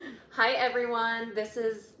Hi everyone, this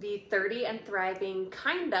is the 30 and Thriving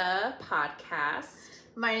Kyndra podcast.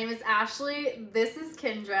 My name is Ashley, this is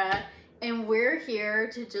Kyndra, and we're here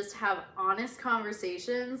to just have honest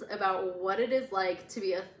conversations about what it is like to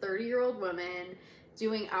be a 30-year-old woman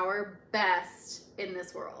doing our best in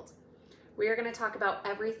this world. We are going to talk about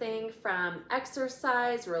everything from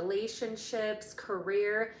exercise, relationships,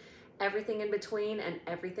 career, everything in between and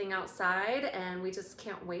everything outside, and we just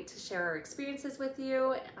can't wait to share our experiences with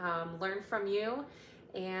you, learn from you,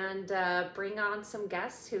 and bring on some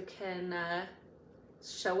guests who can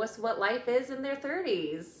show us what life is in their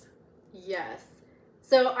 30s. Yes.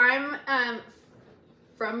 So I'm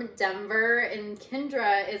from Denver, and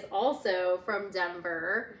Kyndra is also from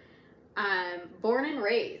Denver, born and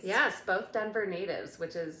raised. Yes, both Denver natives,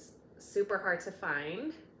 which is super hard to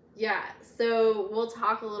find. Yeah, so we'll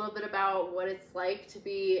talk a little bit about what it's like to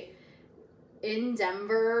be in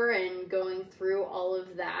Denver and going through all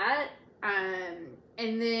of that.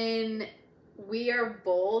 And then we are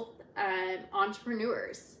both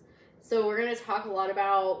entrepreneurs. So we're going to talk a lot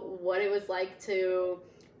about what it was like to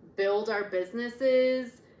build our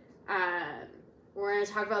businesses. We're going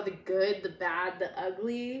to talk about the good, the bad, the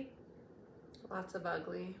ugly. Lots of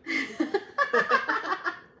ugly.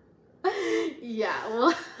 Yeah,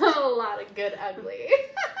 well, a lot of good ugly.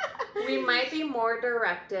 We might be more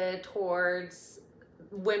directed towards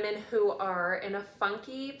women who are in a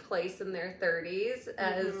funky place in their 30s,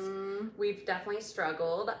 as we've definitely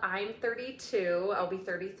struggled. I'm 32. I'll be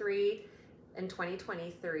 33 in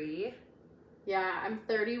 2023. Yeah, I'm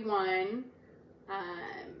 31.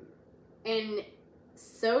 And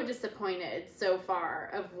so disappointed so far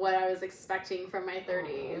of what I was expecting from my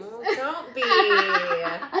 30s. Oh, don't be.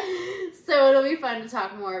 So it'll be fun to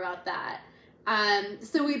talk more about that.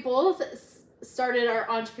 So we both started our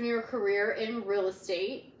entrepreneur career in real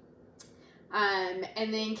estate. And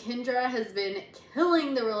then Kyndra has been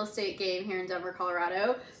killing the real estate game here in Denver,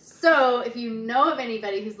 Colorado. So if you know of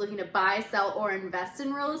anybody who's looking to buy, sell, or invest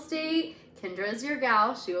in real estate, Kyndra is your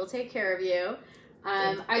gal. She will take care of you.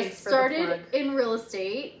 I started in real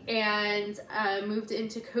estate and moved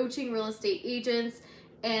into coaching real estate agents,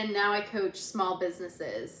 and now I coach small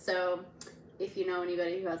businesses. So if you know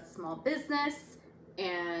anybody who has a small business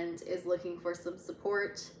and is looking for some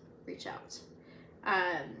support, reach out.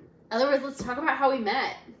 Otherwise, let's talk about how we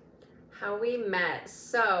met. How we met.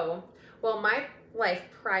 So, well, my life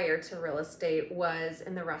prior to real estate was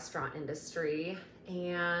in the restaurant industry,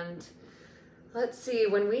 and let's see,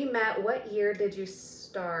 when we met, what year did you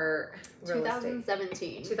start real estate?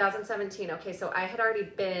 2017. 2017. Okay, so I had already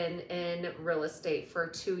been in real estate for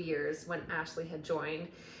 2 years when Ashley had joined.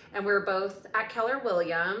 And we were both at Keller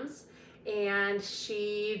Williams. And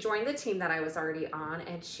she joined the team that I was already on.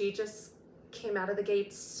 And she just came out of the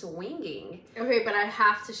gate swinging. Okay, but I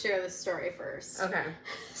have to share this story first. Okay.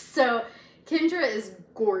 So, Kyndra is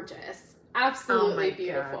gorgeous. Absolutely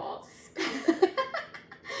beautiful.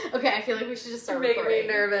 Okay, I feel like we should just start recording. Making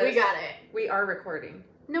me nervous. We got it. We are recording.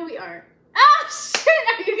 No, we aren't. Oh, shit!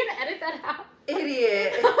 Are you gonna edit that out?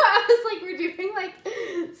 Idiot. I was like, we're doing like...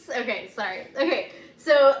 Okay, sorry. Okay,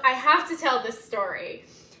 so I have to tell this story.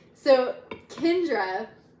 So, Kyndra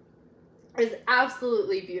is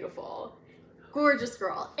absolutely beautiful. Gorgeous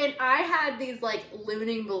girl. And I had these like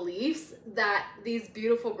limiting beliefs that these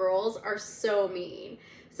beautiful girls are so mean.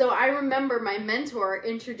 So I remember my mentor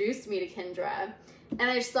introduced me to Kyndra. And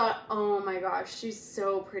I just thought, oh my gosh, she's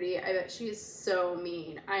so pretty. I bet she is so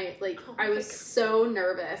mean. I was so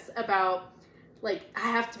nervous about, like, I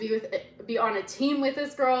have to be on a team with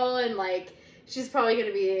this girl, and like, she's probably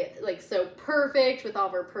gonna be like so perfect with all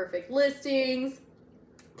of her perfect listings.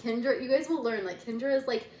 Kyndra, you guys will learn, like, Kyndra is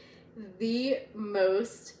like the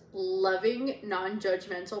most loving,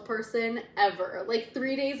 non-judgmental person ever. Like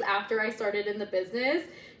 3 days after I started in the business,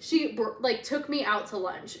 she like took me out to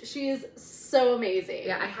lunch. She is so amazing.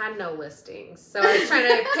 Yeah, I had no listings, so I was trying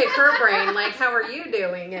to pick her brain, like, how are you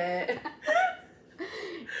doing it?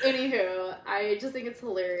 Anywho, I just think it's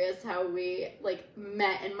hilarious how we like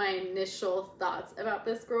met and my initial thoughts about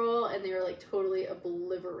this girl, and they were like totally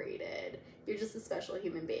obliterated. You're just a special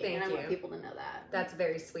human being. Thank and I you. want people to know that. That's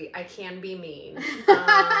very sweet. I can be mean.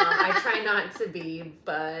 I try not to be,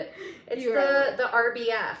 but it's the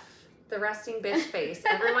RBF, the resting bitch face.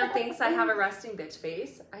 Everyone thinks I have a resting bitch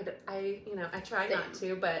face. I try not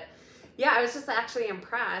to, but yeah, I was just actually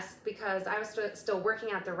impressed because I was still working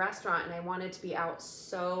at the restaurant and I wanted to be out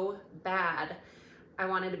so bad. I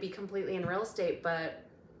wanted to be completely in real estate, but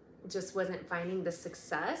just wasn't finding the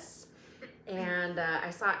success. And I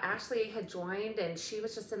saw Ashley had joined, and she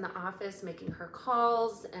was just in the office making her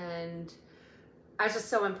calls, and I was just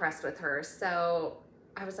so impressed with her. So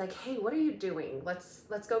I was like, hey, what are you doing? Let's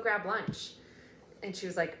go grab lunch. And she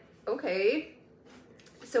was like, okay.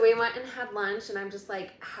 So we went and had lunch, and I'm just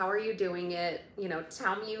like, how are you doing it? You know,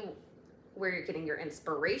 tell me where you're getting your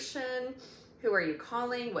inspiration. Who are you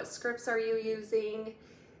calling? What scripts are you using?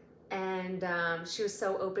 And she was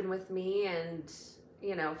so open with me. And,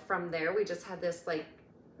 you know, from there, we just had this like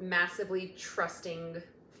massively trusting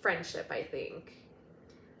friendship, I think.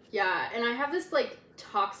 Yeah. And I have this like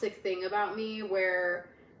toxic thing about me where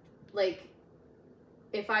like,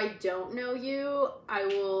 if I don't know you, I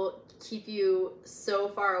will keep you so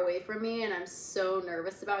far away from me, and I'm so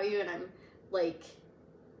nervous about you, and I'm like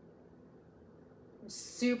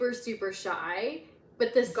super, super shy.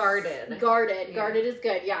 But this guarded is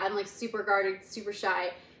good. Yeah, I'm like super guarded, super shy.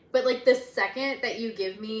 But like the second that you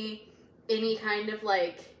give me any kind of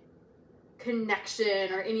like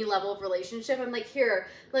connection or any level of relationship, I'm like, here,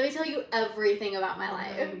 let me tell you everything about my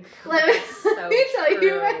life. Let me tell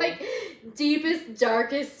you my like deepest,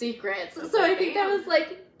 darkest secrets. So I think that was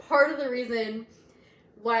like part of the reason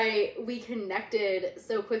why we connected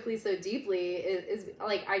so quickly, so deeply is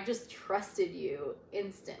like I just trusted you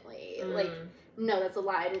instantly. Like, no, that's a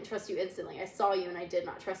lie. I didn't trust you instantly. I saw you and I did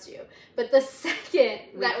not trust you. But the second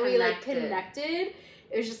that we like connected,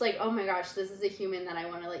 it was just like, oh my gosh, this is a human that I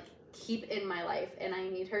want to like keep in my life, and I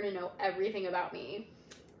need her to know everything about me.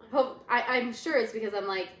 I'm sure it's because I'm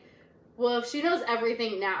like, well, if she knows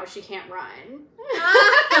everything now, she can't run.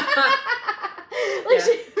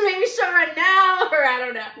 Maybe she'll run now, or I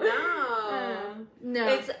don't know. No.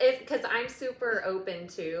 It's because I'm super open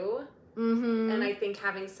too. Mm-hmm. And I think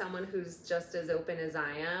having someone who's just as open as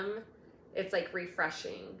I am, it's like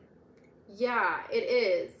refreshing. Yeah, it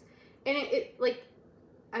is. And it like,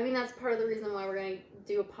 I mean, that's part of the reason why we're going to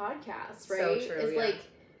do a podcast, right? So true, it's like,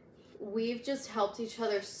 we've just helped each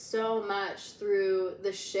other so much through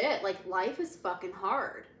the shit. Like, life is fucking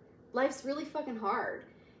hard. Life's really fucking hard.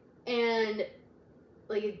 And,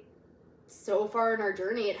 like, so far in our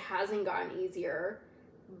journey, it hasn't gotten easier.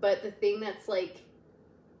 But the thing that's, like,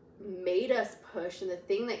 made us push, and the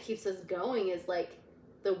thing that keeps us going is, like,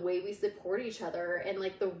 the way we support each other, and,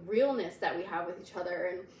 like, the realness that we have with each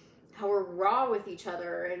other, and how we're raw with each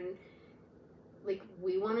other, and like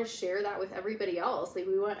we want to share that with everybody else. Like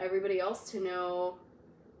we want everybody else to know,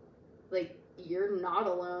 like, you're not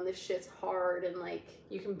alone. This shit's hard, and like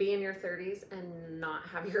you can be in your 30s and not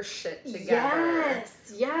have your shit together.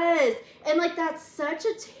 Yes. And like that's such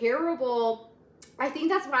a terrible. I think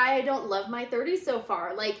that's why I don't love my 30s so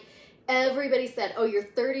far. Like everybody said, oh, your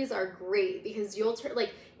 30s are great because you'll turn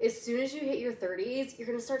like as soon as you hit your 30s, you're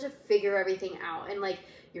gonna start to figure everything out, and like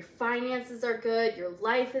your finances are good, your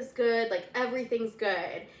life is good, like everything's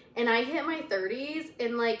good. And I hit my 30s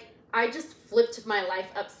and like I just flipped my life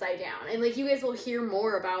upside down. And like you guys will hear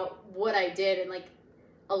more about what I did and like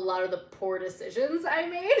a lot of the poor decisions I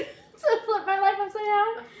made to flip my life upside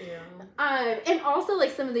down. Yeah. And also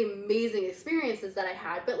like some of the amazing experiences that I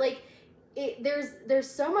had. But like there's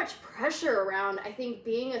so much pressure around, I think,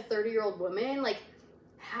 being a 30-year-old woman, like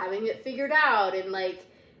having it figured out and like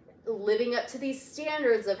living up to these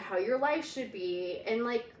standards of how your life should be. And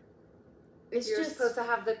like you're supposed to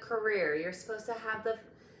have the career, you're supposed to have the,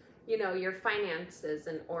 you know, your finances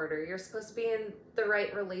in order, you're supposed to be in the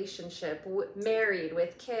right relationship, married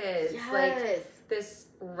with kids. Yes. Like this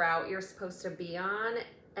route you're supposed to be on.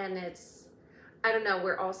 And it's, I don't know,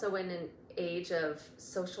 we're also in an age of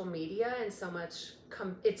social media and so much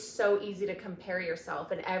it's so easy to compare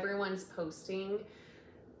yourself, and everyone's posting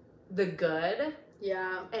the good.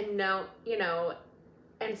 Yeah. And no, you know,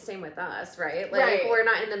 and same with us, right? Like we're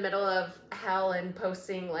not in the middle of hell and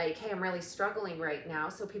posting like, hey, I'm really struggling right now,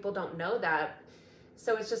 so people don't know that.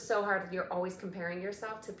 So it's just so hard. You're always comparing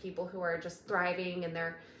yourself to people who are just thriving, and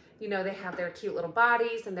they're, you know, they have their cute little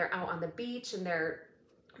bodies, and they're out on the beach, and they're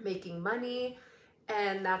making money,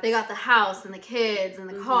 and they got the house and the kids and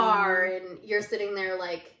the car, and you're sitting there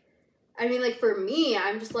like, I mean, like for me,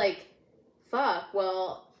 I'm just like, fuck,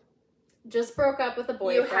 well, just broke up with a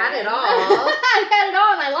boyfriend. You had it all. I had it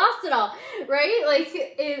all and I lost it all, right? Like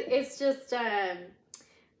it's just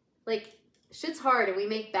like shit's hard, and we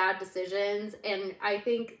make bad decisions. And I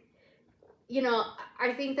think, you know,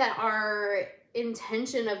 I think that our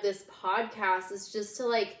intention of this podcast is just to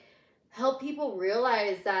like help people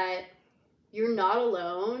realize that you're not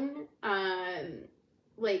alone.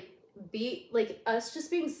 Like be like us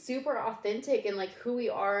just being super authentic and like who we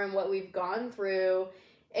are and what we've gone through.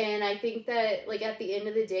 And I think that, like, at the end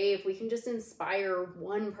of the day, if we can just inspire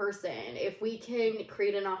one person, if we can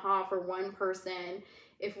create an aha for one person,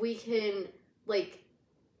 if we can, like,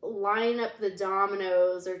 line up the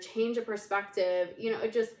dominoes or change a perspective, you know,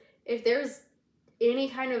 it just, if there's any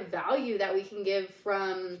kind of value that we can give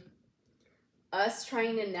from us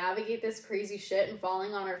trying to navigate this crazy shit and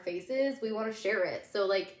falling on our faces, we want to share it. So,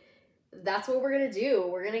 like, that's what we're going to do.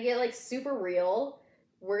 We're going to get, like, super real.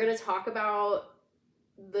 We're going to talk about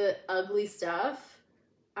the ugly stuff.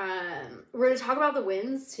 We're going to talk about the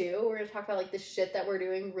wins, too. We're going to talk about, like, the shit that we're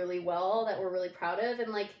doing really well, that we're really proud of,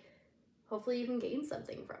 and, like, hopefully you can gain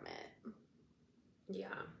something from it.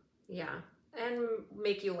 Yeah. And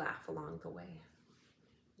make you laugh along the way.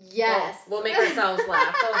 Yes. We'll make ourselves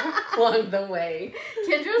laugh along the way.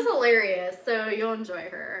 Kyndra's hilarious, so you'll enjoy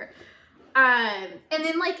her. And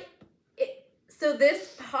then, like, so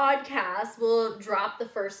this podcast will drop the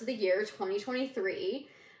first of the year, 2023.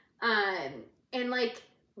 And, like,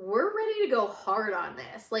 we're ready to go hard on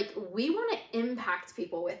this. Like, we want to impact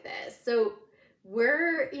people with this. So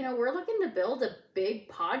we're looking to build a big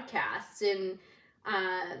podcast and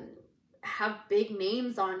have big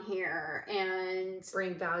names on here and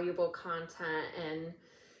bring valuable content and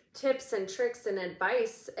tips and tricks and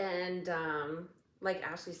advice. And like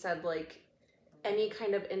Ashley said, like, any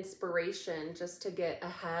kind of inspiration just to get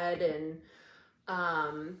ahead. And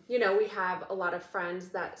we have a lot of friends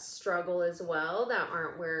that struggle as well, that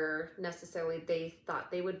aren't where necessarily they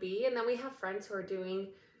thought they would be. And then we have friends who are doing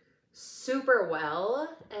super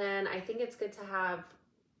well. And I think it's good to have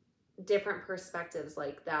different perspectives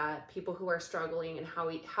like that, people who are struggling, and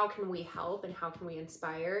how can we help and how can we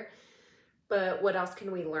inspire, but what else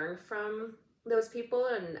can we learn from those people,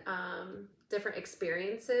 and different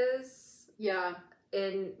experiences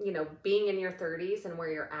in being in your 30s and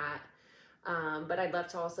where you're at. But I'd love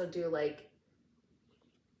to also do, like,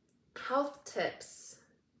 health tips,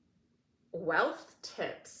 wealth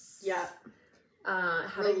tips, how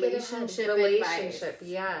to get ahead, relationship,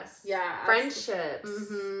 yes, friendships,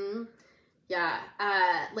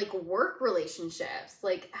 like work relationships,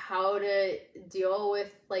 like how to deal with,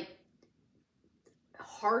 like,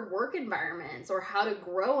 hard work environments, or how to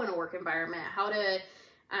grow in a work environment, how to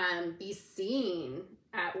be seen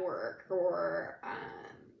at work, or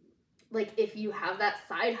like if you have that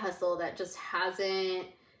side hustle that just hasn't,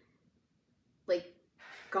 like,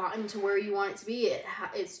 gotten to where you want it to be.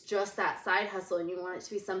 It's just that side hustle, and you want it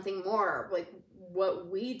to be something more, like what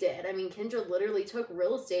we did. I mean, Kyndra literally took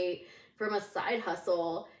real estate from a side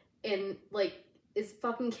hustle and, like, is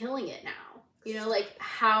fucking killing it now. Like,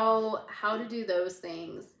 how to do those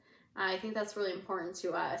things. I think that's really important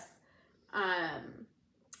to us.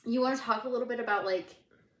 You want to talk a little bit about, like,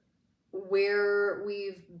 where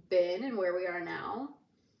we've been and where we are now?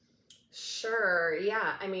 Sure.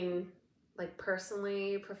 Yeah. I mean, like,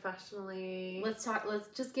 personally, professionally. Let's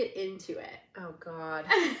just get into it. Oh, God.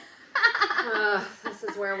 This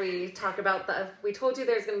is where we talk about we told you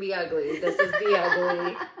there's going to be ugly. This is the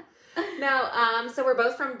ugly. No, so we're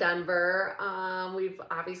both from Denver. We've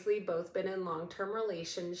obviously both been in long-term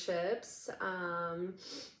relationships.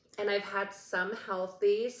 And I've had some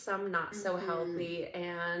healthy, some not so healthy.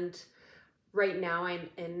 And right now I'm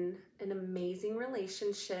in an amazing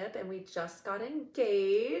relationship, and we just got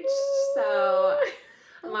engaged. So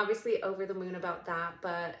I'm obviously over the moon about that.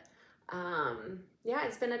 But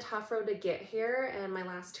it's been a tough road to get here. And my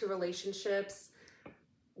last two relationships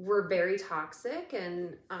were very toxic,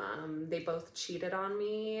 and they both cheated on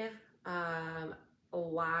me,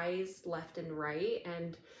 lies left and right.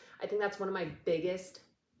 And I think that's one of my biggest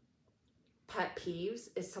pet peeves,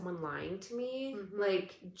 is someone lying to me.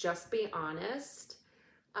 Like, just be honest.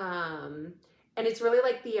 And it's really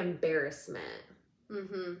like the embarrassment.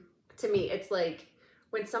 To me, it's like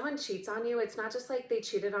when someone cheats on you, it's not just like they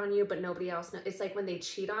cheated on you but nobody else knows. It's like when they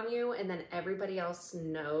cheat on you and then everybody else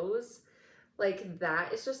knows. Like,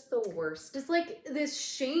 that is just the worst. Just, like, this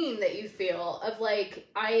shame that you feel of, like,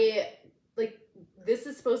 this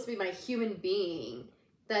is supposed to be my human being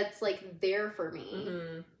that's, like, there for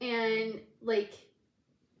me. And, like,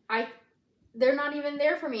 they're not even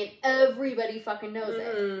there for me, and everybody fucking knows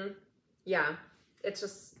it. Yeah. It's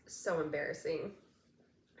just so embarrassing.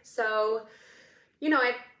 So,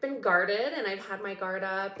 I've been guarded, and I've had my guard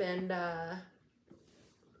up, and I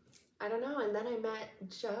don't know. And then I met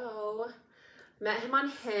Joe. Met him on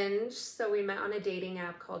Hinge. So we met on a dating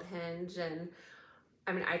app called Hinge, and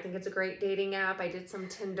I mean, I think it's a great dating app. I did some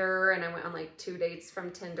Tinder, and I went on, like, 2 dates from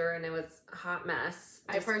Tinder, and it was a hot mess.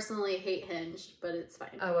 I personally hate Hinge, but it's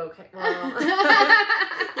fine. Oh, okay. Well,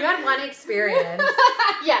 you had one experience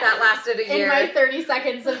that lasted a year. In my 30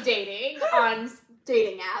 seconds of dating on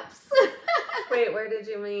dating apps. Wait, where did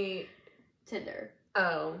you meet? Tinder.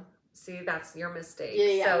 Oh. See, that's your mistake.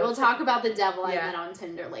 Yeah. So, we'll talk about the devil I met on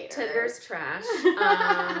Tinder later. Tinder's trash.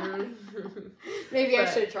 Maybe I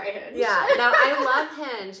should try Hinge. Yeah, no, I love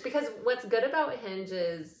Hinge because what's good about Hinge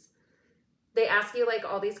is they ask you like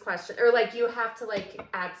all these questions, or like you have to like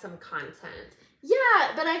add some content.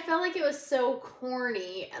 Yeah, but I felt like it was so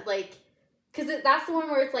corny, like, because that's the one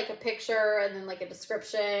where it's like a picture and then like a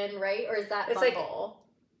description, right? Or is that it's Bumble? Like,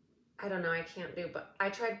 I don't know, I can't do, but I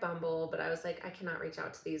tried Bumble, but I was like, I cannot reach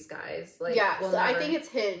out to these guys. Like, yeah, so I think it's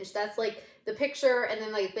Hinge. That's like the picture, and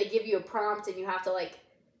then like they give you a prompt, and you have to like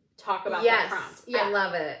talk about that prompt. Yeah, I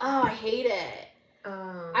love it. Oh, I hate it.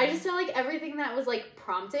 I just feel like everything that was like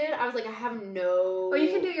prompted, I was like, I have no. Well, you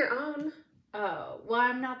can do your own. Oh, well,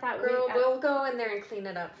 I'm not that Girl, we'll go in there and clean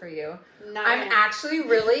it up for you. I'm gonna... actually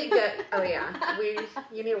really good. Oh yeah,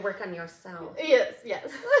 you need to work on yourself. Yes.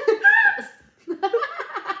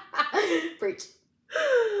 Preach.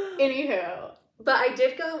 Anywho. But I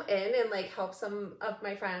did go in and like help some of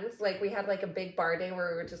my friends. Like we had like a big bar day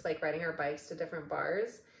where we were just like riding our bikes to different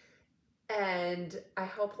bars. And I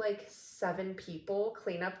helped like 7 people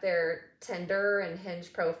clean up their Tinder and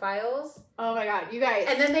Hinge profiles. Oh my God, you guys.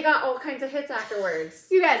 And then they got all kinds of hits afterwards.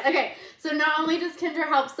 You guys, okay. So not only does Kyndra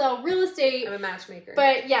help sell real estate. I'm a matchmaker.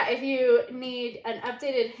 But yeah, if you need an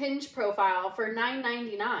updated Hinge profile for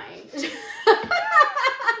 $9.99.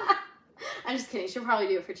 I'm just kidding. She'll probably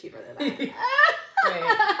do it for cheaper than that. Right.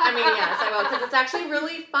 I mean, yes, I will. Because it's actually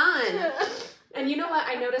really fun. And you know what?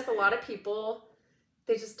 I notice a lot of people...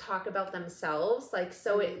 they just talk about themselves. Like,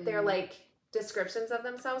 so they're like, descriptions of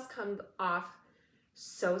themselves come off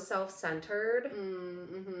so self-centered.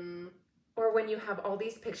 Mm-hmm. Or when you have all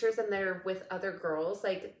these pictures and they're with other girls,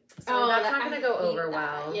 like, so that's not going to go over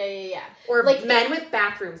well. Yeah. Or like men with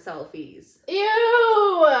bathroom selfies.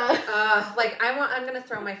 Ew! Like, I'm going to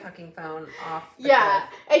throw my fucking phone off. Yeah.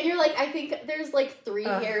 And you're like, I think there's like 3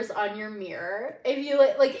 hairs on your mirror. If you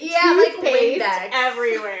like toothpaste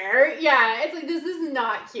everywhere. Yeah. It's like, this is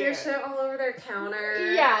not cute. There's shit all over their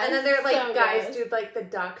counter. Yeah. And then they're like, so guys do like the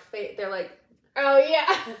duck face. They're like, oh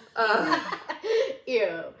yeah.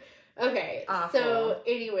 Ew. Okay, awful. So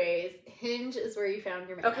anyways, Hinge is where you found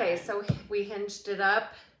your man. Okay, so we hinged it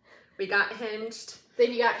up. We got hinged.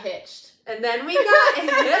 Then you got hitched. And then we got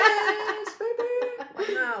hitched,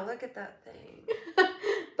 baby. Wow, look at that thing.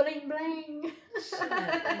 Bling, bling. Shit,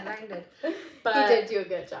 I'm blinded. But he did do a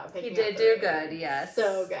good job. He did do good, yes.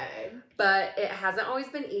 So good. But it hasn't always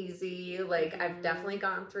been easy. Like, I've definitely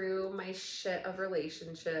gone through my shit of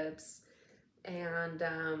relationships. And,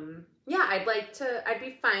 yeah, I'd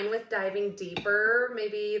be fine with diving deeper.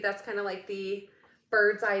 Maybe that's kind of like the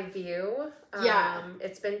bird's eye view. Yeah.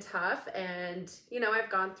 It's been tough. And, you know, I've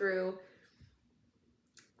gone through,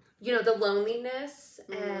 you know, the loneliness.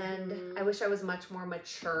 And I wish I was much more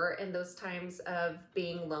mature in those times of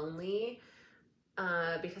being lonely.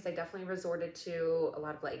 Because I definitely resorted to a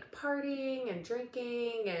lot of like partying and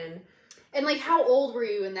drinking and like, how old were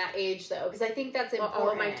you in that age though? Because I think that's important. All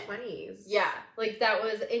of my 20s. Yeah, like that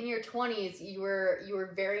was in your 20s. You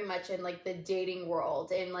were very much in like the dating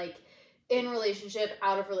world and like in relationship,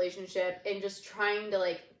 out of relationship, and just trying to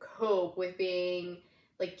like cope with being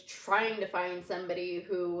like trying to find somebody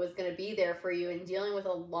who was going to be there for you and dealing with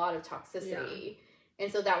a lot of toxicity. Yeah.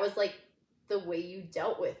 And so that was like the way you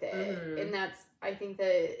dealt with it. Mm-hmm. And that's, I think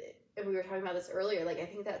that we were talking about this earlier. Like, I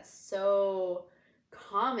think that's so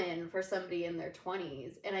common for somebody in their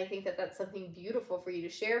 20s, and I think that that's something beautiful for you to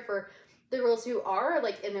share for the girls who are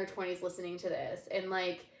like in their 20s listening to this. And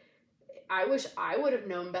like, I wish I would have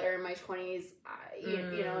known better in my 20s.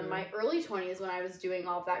 You know, in my early 20s when I was doing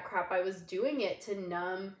all of that crap, I was doing it to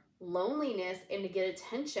numb loneliness and to get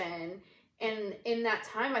attention. And in that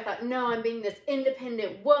time I thought, no, I'm being this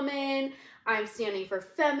independent woman, I'm standing for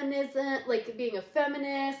feminism, like being a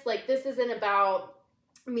feminist, like this isn't about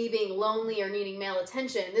me being lonely or needing male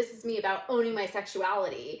attention. This is me about owning my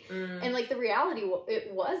sexuality. And like the reality,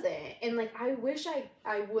 it wasn't. And like, I wish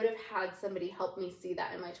I would have had somebody help me see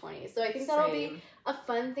that in my 20s. So I think that'll be a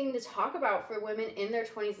fun thing to talk about for women in their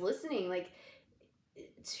 20s listening, like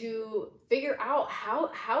to figure out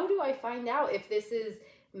how do I find out if this is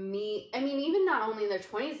me. I mean, even not only in their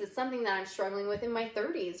 20s, it's something that I'm struggling with in my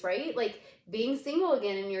 30s, right? Like being single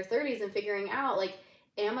again in your 30s and figuring out like,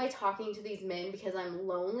 am I talking to these men because I'm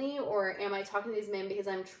lonely, or am I talking to these men because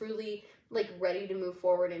I'm truly like ready to move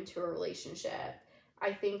forward into a relationship?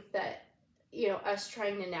 I think that, you know, us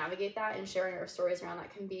trying to navigate that and sharing our stories around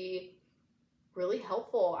that can be really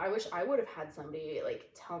helpful. I wish I would have had somebody like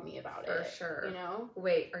tell me about it. For sure. You know?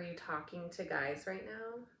 Wait, are you talking to guys right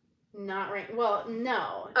now? Not right. Well,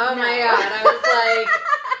 no. Oh my God. I was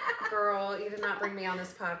like, Girl, you did not bring me on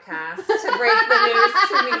this podcast to break the news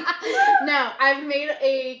to me. No, I've made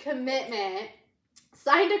a commitment,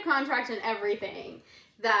 signed a contract and everything,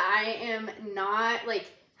 that I am not, like,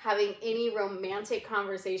 having any romantic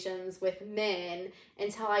conversations with men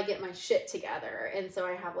until I get my shit together. And so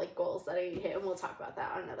I have, like, goals that I need to hit, and we'll talk about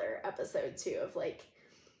that on another episode, too, of, like,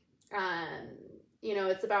 you know,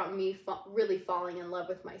 it's about me really falling in love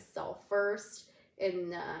with myself first,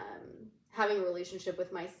 and having a relationship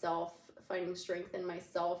with myself, finding strength in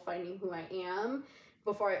myself, finding who I am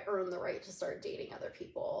before I earn the right to start dating other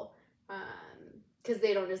people. Because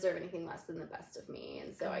they don't deserve anything less than the best of me.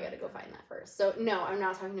 And so I got to go find that first. So no, I'm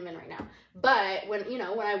not talking to men right now. But when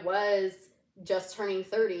I was just turning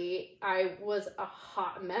 30, I was a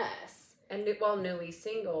hot mess. And newly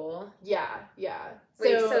single. Yeah.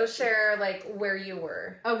 Wait, so share, like, where you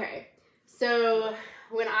were. Okay. So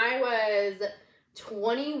when I was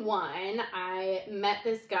 21, I met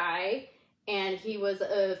this guy, and he was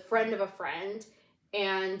a friend of a friend.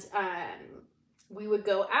 And, we would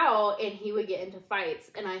go out and he would get into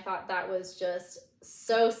fights, and I thought that was just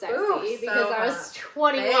so sexy because I was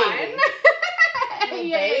 21.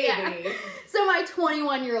 Yeah. So my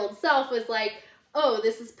 21-year-old self was like, oh,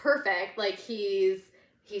 this is perfect. Like, he's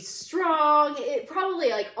strong. It probably,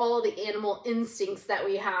 like, all the animal instincts that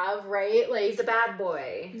we have, right? Like, he's a bad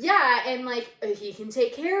boy. Yeah, and, like, he can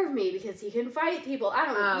take care of me because he can fight people. I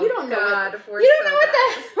don't know. Oh, you don't know.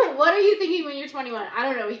 What are you thinking when you're 21? I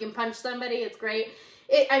don't know. He can punch somebody. It's great.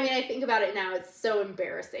 I think about it now. It's so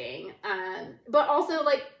embarrassing. But also,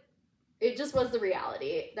 like, it just was the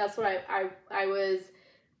reality. That's what I was.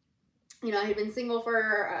 You know, I had been single for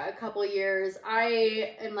a couple of years.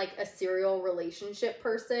 I am, like, a serial relationship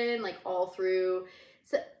person, like, all through.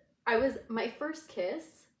 So my first kiss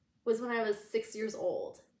was when I was 6 years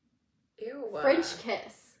old. Ew. French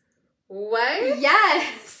kiss. What?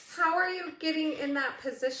 Yes. How are you getting in that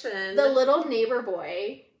position? The little neighbor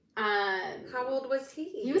boy. How old was he?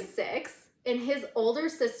 He was 6. And his older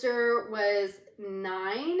sister was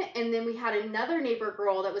 9, and then we had another neighbor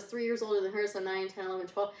girl that was 3 years older than her, so 9, 10, 11,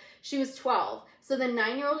 12. She was 12. So the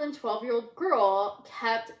 9-year-old and 12-year-old girl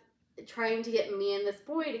kept trying to get me and this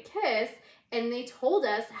boy to kiss, and they told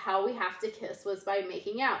us how we have to kiss was by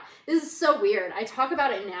making out. This is so weird. I talk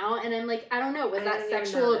about it now, and I'm like, I don't know. Was that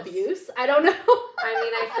sexual abuse? I don't know. I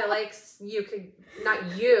mean, I feel like you could,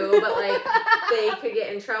 not you, but, like, they could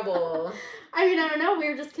get in trouble. I mean, I don't know. We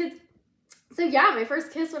were just kids. So yeah, my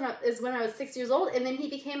first kiss is when I was 6 years old, and then he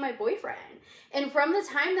became my boyfriend. And from the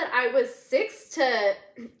time that I was 6 to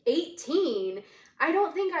 18, I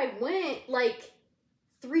don't think I went, like,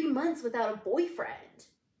 3 months without a boyfriend.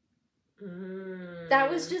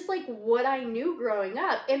 That was just, like, what I knew growing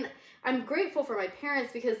up. And I'm grateful for my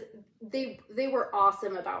parents because they were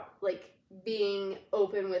awesome about, like, being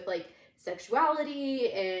open with, like,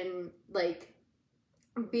 sexuality and, like,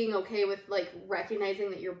 being okay with, like, recognizing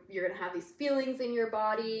that you're gonna have these feelings in your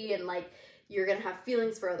body, and, like, you're gonna have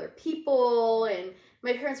feelings for other people. And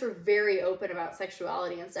my parents were very open about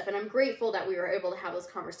sexuality and stuff, and I'm grateful that we were able to have those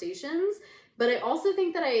conversations. But I also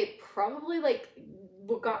think that I probably, like,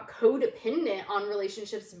 got codependent on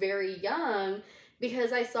relationships very young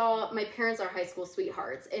because I saw my parents are high school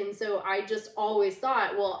sweethearts, and so I just always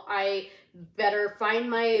thought, well, I better find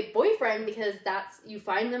my boyfriend because you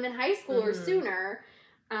find them in high school or sooner.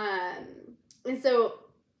 And so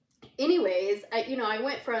anyways, I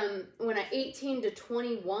went from when I 18 to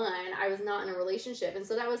 21, I was not in a relationship. And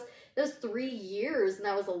so that was 3 years, and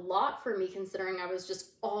that was a lot for me considering I was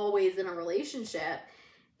just always in a relationship.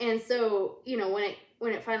 And so,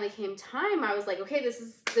 when it finally came time, I was like, okay,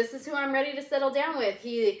 this is who I'm ready to settle down with.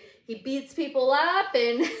 He beats people up,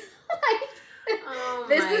 and like,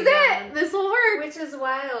 this is it. This will work. Which is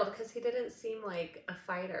wild because he didn't seem like a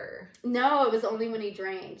fighter. No, it was only when he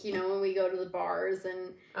drank, when we go to the bars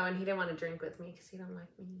and... Oh, and he didn't want to drink with me because he don't like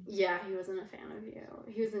me. Yeah, he wasn't a fan of you.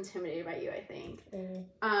 He was intimidated by you, I think.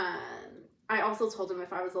 I also told him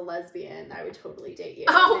if I was a lesbian, I would totally date you.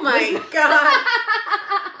 Oh my God.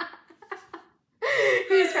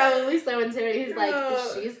 He's probably so intimidated. He's like,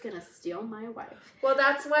 she's gonna steal my wife. Well,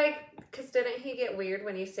 that's why, because didn't he get weird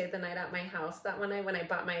when he stayed the night at my house that one night when I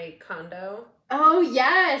bought my condo? Oh,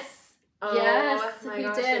 yes. Oh, yes, my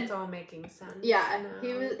gosh, did. It's all making sense. Yeah, no.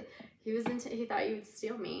 He thought you would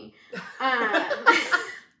steal me.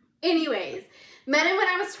 Anyways, met him when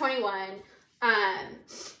I was 21.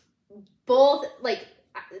 Both, like,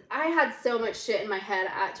 I had so much shit in my head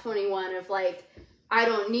at 21 of, like, I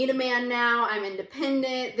don't need a man now. I'm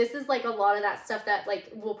independent. This is, like, a lot of that stuff that, like,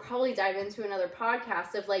 we'll probably dive into another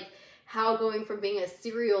podcast of, like, how going from being a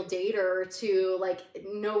serial dater to like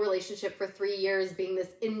no relationship for 3 years, being this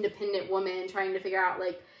independent woman, trying to figure out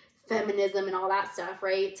like feminism and all that stuff,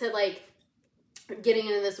 right? To like getting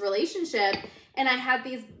into this relationship. And I had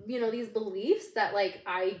these, these beliefs that like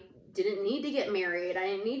I didn't need to get married. I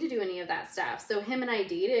didn't need to do any of that stuff. So him and I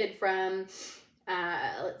dated from,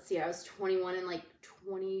 I was 21 in like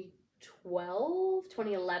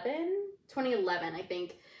 2011, I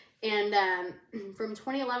think. And from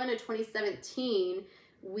 2011 to 2017,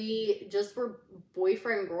 we just were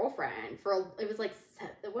boyfriend, girlfriend it was like,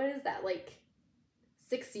 what is that? Like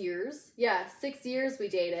 6 years? Yeah, 6 years we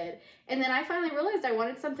dated. And then I finally realized I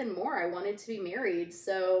wanted something more. I wanted to be married.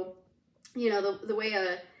 So, the way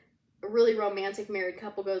a really romantic married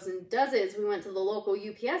couple goes and does it is we went to the local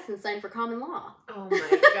UPS and signed for common law. Oh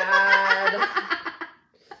my God.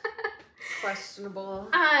 Questionable.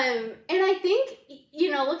 And I think,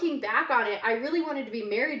 looking back on it, I really wanted to be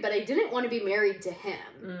married, but I didn't want to be married to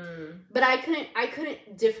him. But I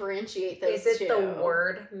couldn't differentiate those two. Is it the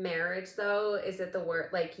word marriage though? Is it the word,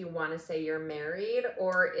 like you want to say you're married,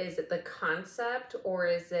 or is it the concept, or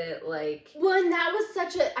is it like... Well, and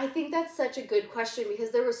I think that's such a good question, because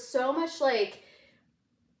there was so much like,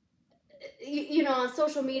 on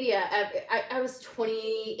social media, I was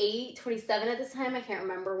 28, 27 at this time. I can't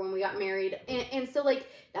remember when we got married. And so, like,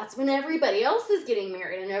 that's when everybody else is getting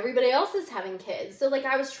married and everybody else is having kids. So, like,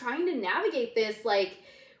 I was trying to navigate this, like,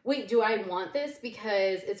 wait, do I want this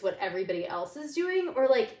because it's what everybody else is doing? Or,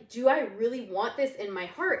 like, do I really want this in my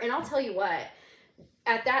heart? And I'll tell you what,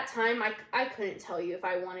 at that time, I couldn't tell you if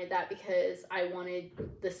I wanted that because I wanted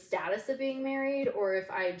the status of being married or if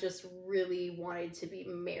I just really wanted to be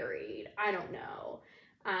married. I don't know.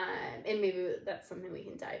 And maybe that's something we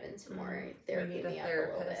can dive into more. Therapy me up a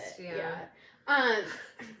little bit. Yeah.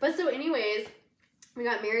 But so anyways, we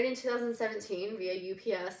got married in 2017 via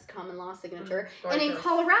UPS common law signature. And in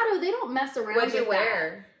Colorado, they don't mess around with that. What'd you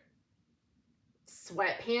wear?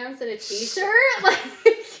 Sweatpants and a t-shirt? Like...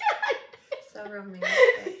 So romantic.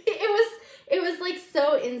 It was like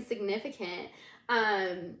so insignificant.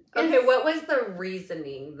 Okay, what was the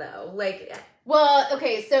reasoning though? Like, well,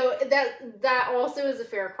 okay, so that also is a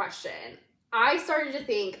fair question. I started to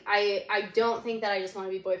think, I don't think that I just want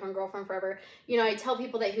to be boyfriend, girlfriend forever. I tell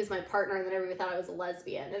people that he was my partner and then everybody thought I was a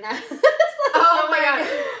lesbian. And that was like, oh my God.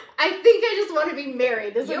 I think I just want to be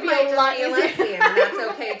married. This would be a lot easier. Lesbian, and that's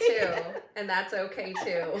okay too. And that's okay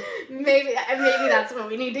too. Maybe that's what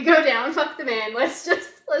we need to go down. Fuck the man. Let's just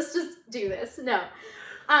do this. No.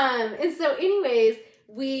 And so anyways,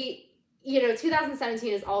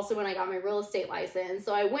 2017 is also when I got my real estate license.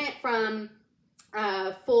 So I went from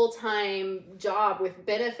a full-time job with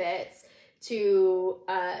benefits to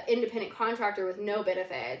independent contractor with no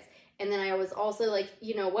benefits. And then I was also like,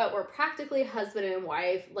 you know what, we're practically husband and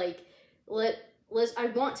wife. Like, I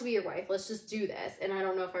want to be your wife. Let's just do this. And I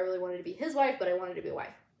don't know if I really wanted to be his wife, but I wanted to be a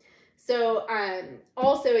wife. So,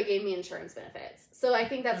 also it gave me insurance benefits. So I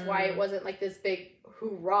think that's why it wasn't like this big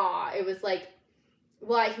hoorah. It was like,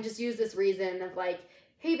 well, I can just use this reason of like,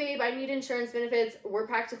 hey babe, I need insurance benefits. We're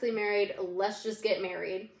practically married. Let's just get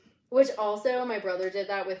married. Which also my brother did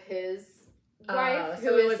that with his wife.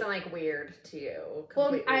 So it wasn't like weird to you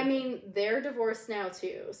completely. Well, I mean, they're divorced now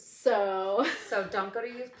too. So don't go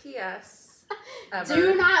to UPS. Ever.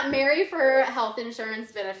 Do not marry for health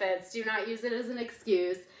insurance benefits. Do not use it as an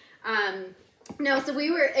excuse. No, so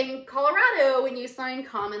we were in Colorado when you signed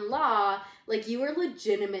common law, like you were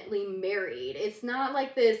legitimately married. It's not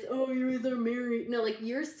like this, oh, you're either married. No, like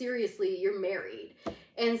you're married.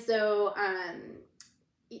 And so,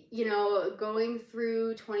 going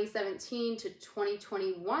through 2017 to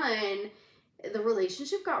 2021, the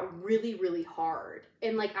relationship got really, really hard.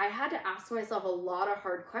 And like, I had to ask myself a lot of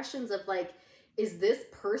hard questions of like, is this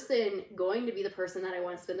person going to be the person that I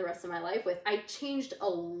want to spend the rest of my life with? I changed a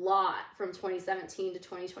lot from 2017 to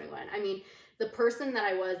 2021. I mean, the person that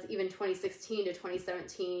I was even 2016 to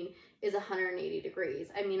 2017 is 180 degrees.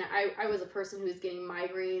 I mean, I was a person who was getting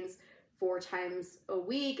migraines 4 times a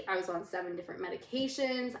week. I was on 7 different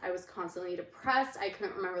medications. I was constantly depressed. I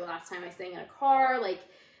couldn't remember the last time I sang in a car. Like,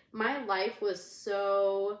 my life was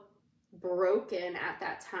so broken at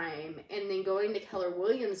that time. And then going to Keller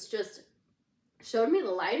Williams just showed me the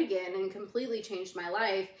light again and completely changed my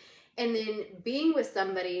life. And then being with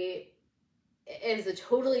somebody as a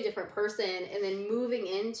totally different person and then moving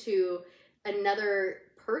into another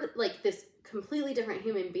like this completely different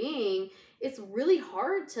human being, it's really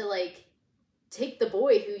hard to like take the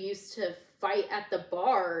boy who used to fight at the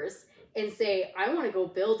bars and say, I want to go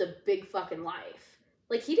build a big fucking life.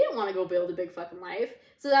 Like, he didn't want to go build a big fucking life.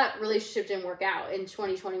 So that relationship didn't work out. In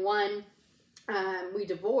 2021, We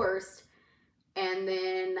divorced, and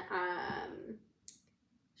then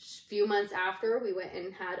few months after, we went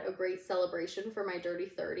and had a great celebration for my Dirty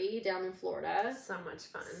 30 down in Florida. So much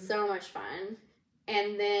fun. So much fun.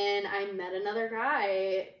 And then I met another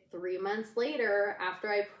guy 3 months later after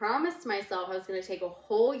I promised myself I was going to take a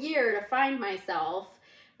whole year to find myself.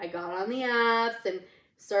 I got on the apps and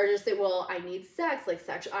started to say, well, I need sex. Like,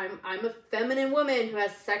 I'm a feminine woman who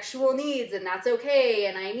has sexual needs, and that's okay,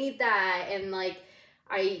 and I need that. And, like,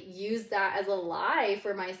 I used that as a lie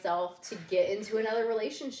for myself to get into another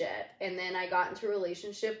relationship. And then I got into a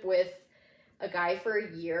relationship with a guy for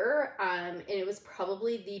a year, and it was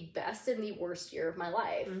probably the best and the worst year of my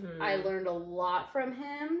life. Mm-hmm. I learned a lot from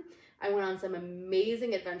him. I went on some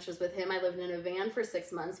amazing adventures with him. I lived in a van for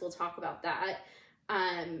 6 months. We'll talk about that.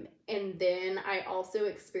 And then I also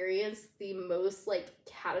experienced the most, like,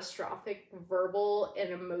 catastrophic verbal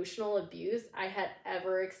and emotional abuse I had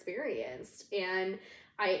ever experienced. And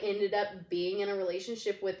I ended up being in a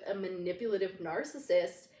relationship with a manipulative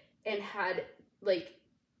narcissist and had, like,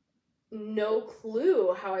 no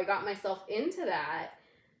clue how I got myself into that.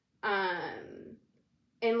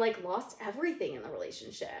 And, like, lost everything in the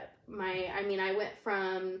relationship. I went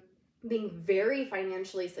from being very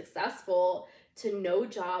financially successful to no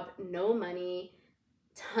job, no money,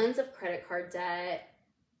 tons of credit card debt,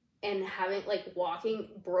 and having, like, walking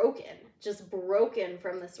just broken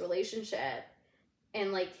from this relationship,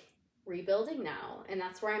 and, like, rebuilding now. And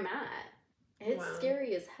that's where I'm at. It's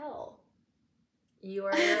scary as hell. You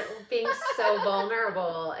are being so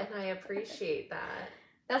vulnerable, and I appreciate that.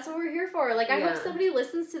 That's what we're here for. Like, I hope somebody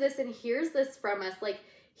listens to this and hears this from us. Like,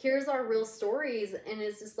 here's our real stories, and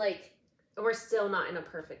it's just like, we're still not in a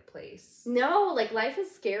perfect place. No, like, life is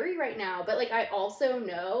scary right now, but, like, I also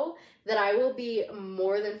know that I will be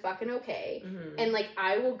more than fucking okay. Mm-hmm. And, like,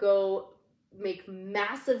 I will go make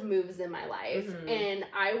massive moves in my life, mm-hmm. and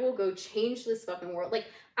I will go change this fucking world. Like,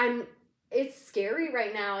 it's scary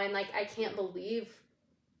right now, and, like, I can't believe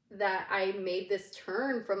that I made this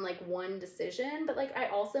turn from, like, one decision, but, like, I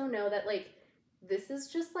also know that, like, this is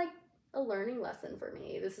just, like, a learning lesson for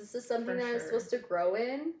me. This is just something that I'm supposed to grow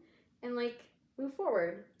in and, like, move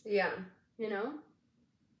forward. Yeah. You know?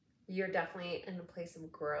 You're definitely in a place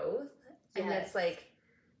of growth. Yes. And it's, like,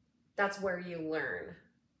 that's where you learn,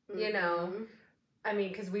 mm-hmm. you know? I mean,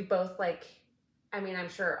 because we both, like, I'm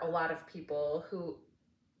sure a lot of people who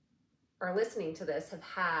are listening to this have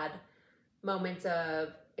had moments of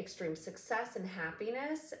extreme success and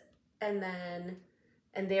happiness, and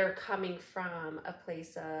they're coming from a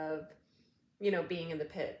place of, you know, being in the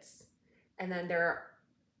pits, and then they're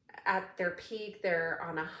at their peak, they're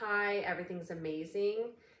on a high, everything's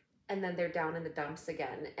amazing, and then they're down in the dumps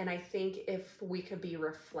again. And I think if we could be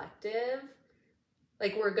reflective,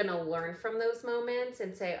 like, we're gonna learn from those moments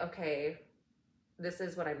and say, okay, this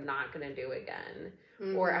is what I'm not gonna do again.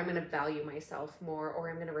 Mm-hmm. Or I'm gonna value myself more, or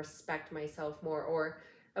I'm gonna respect myself more, or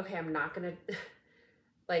okay, I'm not gonna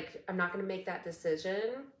make that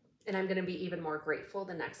decision, and I'm gonna be even more grateful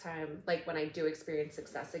the next time, like, when I do experience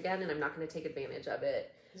success again, and I'm not gonna take advantage of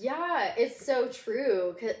it. Yeah, it's so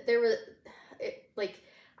true. 'Cause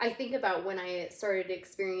I think about when I started to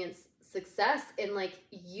experience success, and, like,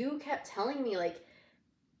 you kept telling me, like,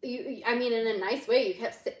 in a nice way, you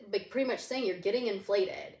kept, like, pretty much saying you're getting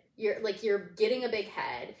inflated. You're getting a big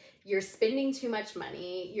head. You're spending too much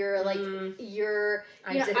money. You're like,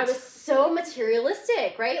 I was so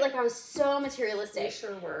materialistic, right? Like, I was so materialistic. You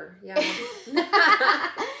sure were. Yeah.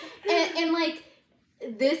 and like,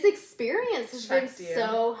 this experience has been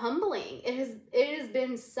so humbling. It has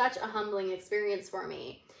been such a humbling experience for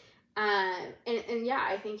me. And yeah,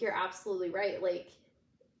 I think you're absolutely right. Like,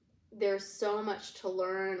 there's so much to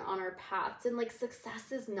learn on our paths, and, like,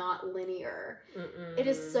 success is not linear. Mm-mm. It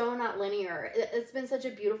is so not linear. It's been such a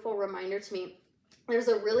beautiful reminder to me. There's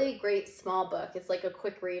a really great small book. It's like a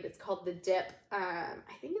quick read. It's called The Dip. I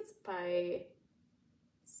think it's by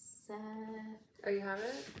Seth. Oh, you have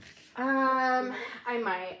it? I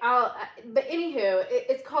might. But anywho,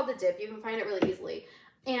 it's called The Dip. You can find it really easily.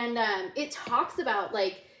 And it talks about,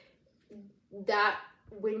 like, that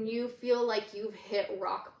when you feel like you've hit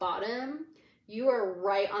rock bottom, you are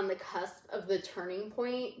right on the cusp of the turning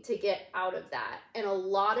point to get out of that. And a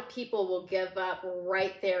lot of people will give up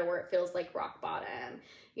right there where it feels like rock bottom.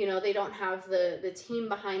 You know, they don't have the team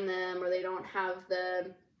behind them, or they don't have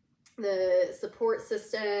the support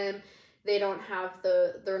system. They don't have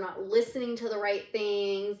they're not listening to the right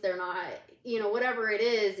things. They're not, you know, whatever it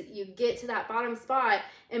is, you get to that bottom spot,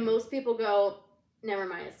 and most people go, never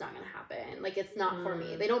mind, it's not going to happen. Like, it's not for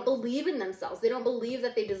me. They don't believe in themselves. They don't believe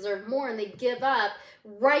that they deserve more, and they give up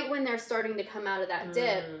right when they're starting to come out of that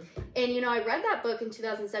dip. And, you know, I read that book in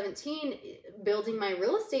 2017, building my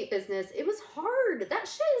real estate business. It was hard. That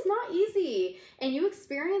shit is not easy. And you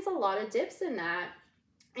experience a lot of dips in that.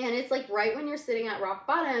 And it's like right when you're sitting at rock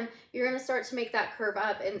bottom, you're going to start to make that curve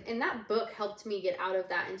up. And that book helped me get out of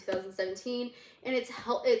that in 2017. And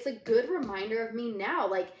it's a good reminder of me now.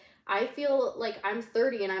 Like, I feel like I'm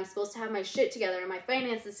 30 and I'm supposed to have my shit together and my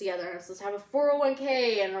finances together. And I'm supposed to have a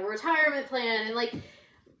 401k and a retirement plan. And like,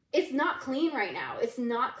 it's not clean right now. It's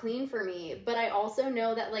not clean for me. But I also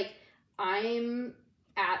know that like I'm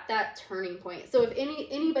at that turning point. So if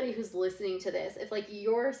anybody who's listening to this, if like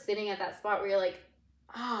you're sitting at that spot where you're like,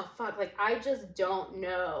 oh, fuck, like, I just don't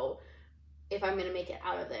know if I'm going to make it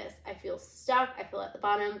out of this. I feel stuck. I feel at the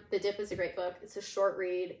bottom. The Dip is a great book. It's a short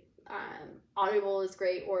read. Audible is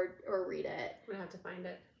great, or read it. I'm going to have to find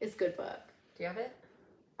it. It's a good book. Do you have it?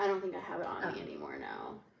 I don't think I have it on me anymore,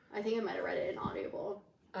 no. I think I might have read it in Audible.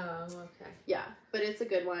 Oh, okay. Yeah, but it's a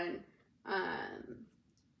good one.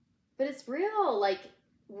 But it's real. Like,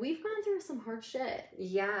 we've gone through some hard shit.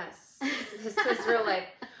 Yes. This is real life.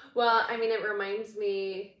 Well, I mean, it reminds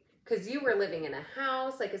me, because you were living in a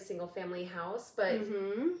house, like a single family house, but,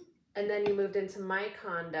 and then you moved into my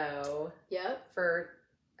condo. Yep. For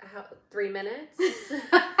 3 minutes.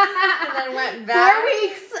 And then went back. 4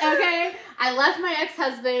 weeks, okay? I left my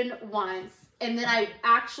ex-husband once, and then I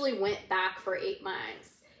actually went back for 8 months.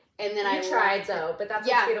 And then I tried, though, but that's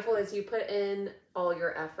what's beautiful is you put in all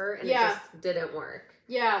your effort, and it just didn't work.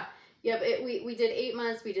 Yeah. Yep, we did 8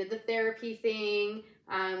 months. We did the therapy thing.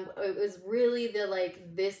 It was really the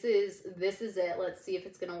like, this is it. Let's see if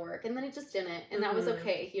it's gonna work. And then it just didn't. And that was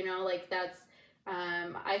okay. You know, like that's,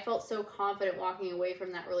 I felt so confident walking away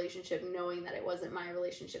from that relationship, knowing that it wasn't my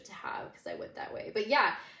relationship to have, because I went that way. But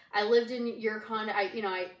yeah, I lived in your condo.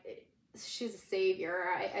 She's a savior.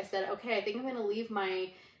 I said, okay, I think I'm gonna leave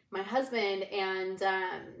my husband. And,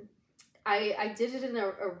 I did it in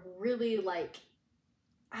a really like,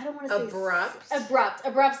 I don't want to say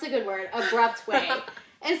abrupt's a good word, abrupt way.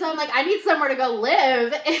 And so I'm like, I need somewhere to go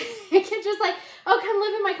live. And Kyndra just like, oh, come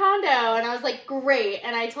live in my condo. And I was like, great.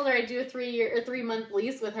 And I told her I'd do a 3-month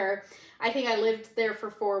lease with her. I think I lived there for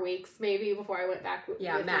 4 weeks maybe before I went back with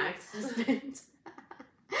max. my husband.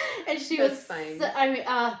 And she was fine. So, I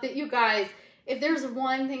mean, you guys, if there's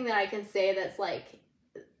one thing that I can say that's like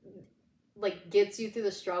gets you through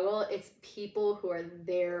the struggle, it's people who are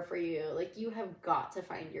there for you. Like, you have got to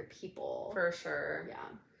find your people. For sure.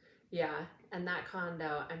 Yeah. And that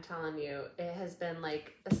condo, I'm telling you, it has been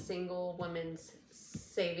like a single woman's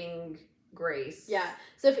saving grace. Yeah.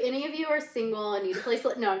 So if any of you are single and need a place,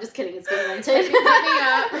 no, I'm just kidding. It's being rented. Hit me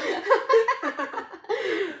up.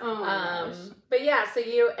 Oh my gosh. But yeah, so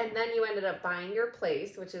then you ended up buying your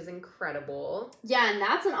place, which is incredible. Yeah, and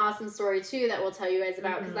that's an awesome story too that we'll tell you guys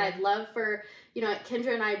about, because I'd love for,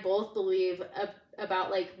 Kyndra and I both believe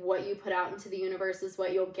about like what you put out into the universe is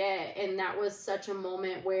what you'll get. And that was such a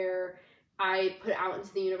moment where I put out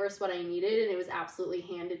into the universe what I needed, and it was absolutely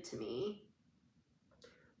handed to me.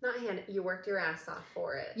 Not handed, you worked your ass off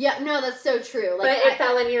for it. Yeah, no, that's so true. Like, but it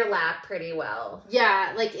fell in your lap pretty well.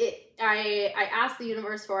 Yeah, like I asked the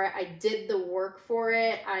universe for it. I did the work for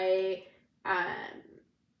it. I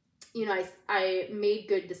made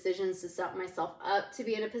good decisions to set myself up to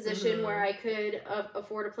be in a position where I could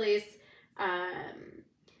afford a place.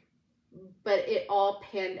 But it all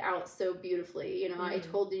panned out so beautifully. I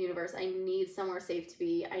told the universe, I need somewhere safe to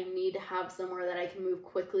be. I need to have somewhere that I can move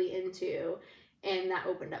quickly into. And that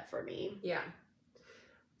opened up for me. Yeah.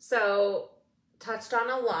 So, touched on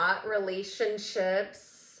a lot.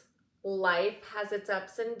 Relationships. Life has its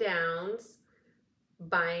ups and downs.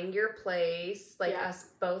 Buying your place. Like us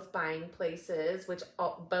both buying places, which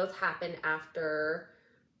both happened after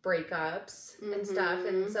breakups and stuff.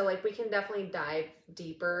 And so, like, we can definitely dive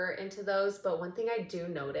deeper into those. But one thing I do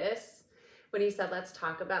notice when you said, let's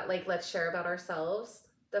share about ourselves,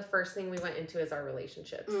 the first thing we went into is our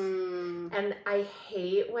relationships. And I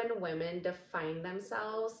hate when women define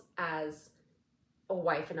themselves as a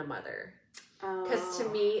wife and a mother. Because to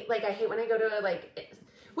me, like, I hate when I go to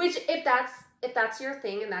which if that's your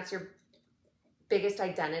thing and that's your biggest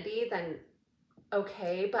identity, then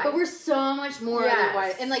okay. But we're so much more than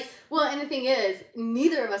wives. And and the thing is,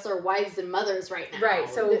 neither of us are wives and mothers right now. Right.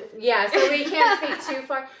 So so we can't speak too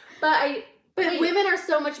far. But women are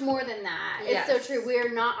so much more than that. It's so true.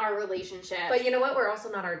 We're not our relationship. But you know what? We're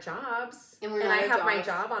also not our jobs. And I have my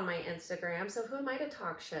job on my Instagram, so who am I to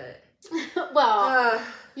talk shit? Well,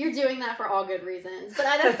 you're doing that for all good reasons. But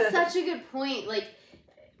that's such a good point. Like,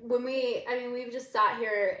 we've just sat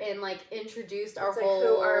here and like introduced our it's whole. Like,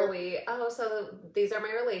 who are we? Oh, so these are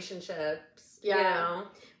my relationships. Yeah. You know?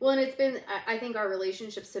 Well, and it's been. I think our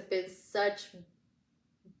relationships have been such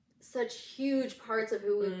huge parts of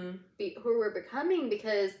who we're becoming,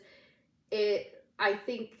 because I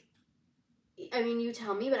think. I mean, you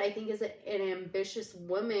tell me, but I think as an ambitious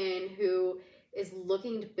woman who is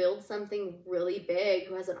looking to build something really big,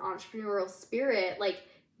 who has an entrepreneurial spirit, like,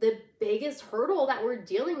 the biggest hurdle that we're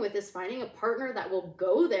dealing with is finding a partner that will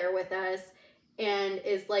go there with us and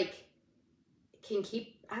is like, can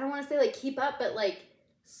keep, I don't want to say like keep up, but like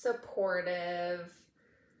supportive,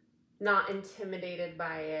 not intimidated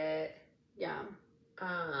by it. Yeah.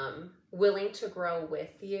 Willing to grow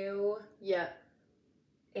with you. Yeah.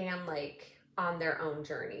 And like on their own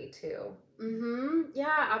journey too.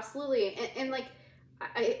 Yeah, absolutely. And like,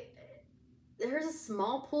 there's a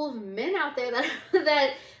small pool of men out there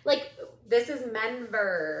that like, this is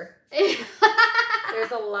Menver.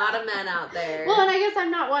 There's a lot of men out there. Well, and I guess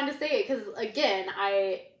I'm not one to say it, because again,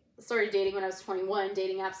 I started dating when I was 21.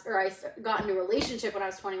 Dating apps, or I got into a relationship when I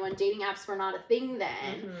was 21. Dating apps were not a thing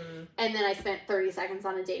then. And then I spent 30 seconds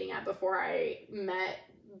on a dating app before I met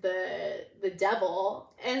the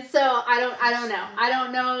devil. And so I don't know. I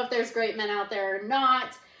don't know if there's great men out there or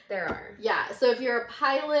not. There are. Yeah. So if you're a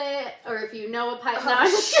pilot, or if you know a pilot, no, I'm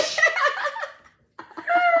just kidding.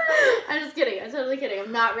 I'm just kidding. I'm totally kidding.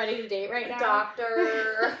 I'm not ready to date right now.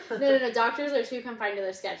 Doctor. No. Doctors are too confined to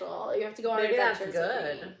their schedule. You have to go on adventures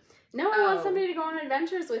with me. No, I want somebody to go on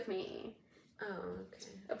adventures with me. Oh,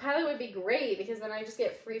 okay. A pilot would be great, because then I just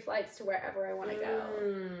get free flights to wherever I want to go.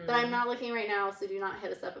 But I'm not looking right now, so do not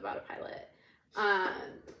hit us up about a pilot.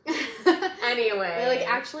 Anyway. Like,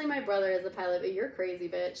 actually, my brother is a pilot, but you're crazy,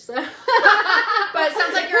 bitch. So. But it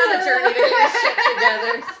sounds like you're on a journey to get your shit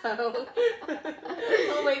together, so.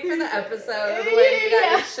 We'll wait for the episode when you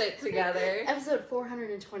got your shit together. Episode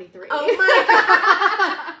 423. Oh my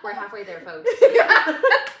god. We're halfway there, folks.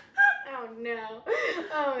 Oh no.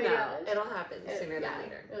 Oh my gosh. It'll happen sooner than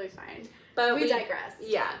later. It'll be fine. But we digress.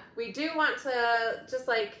 Yeah. We do want to just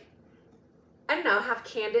like, I don't know, have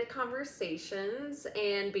candid conversations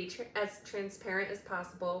and be as transparent as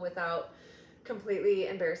possible without completely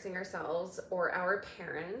embarrassing ourselves or our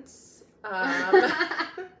parents.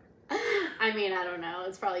 I mean, I don't know.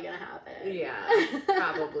 It's probably going to happen. Yeah,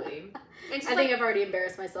 probably. And I think I've already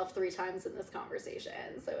embarrassed myself 3 times in this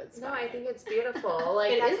conversation, so it's fine. No, I think it's beautiful.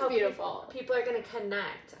 Like, it that's is how beautiful. People are going to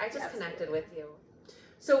connect. I just connected with you.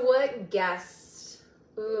 So what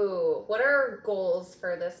what are our goals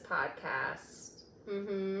for this podcast? I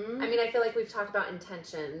mean, I feel like we've talked about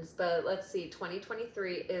intentions, but let's see,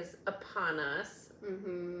 2023 is upon us.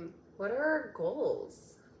 What are our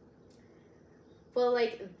goals? Well,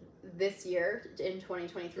 like, this year, in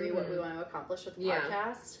 2023, what we want to accomplish with the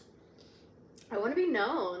podcast. I want to be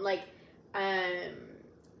known. Like,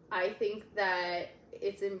 I think that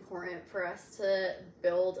it's important for us to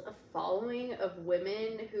build a following of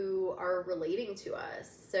women who are relating to us.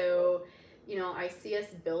 So, you know, I see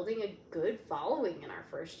us building a good following in our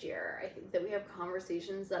first year. I think that we have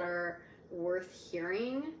conversations that are worth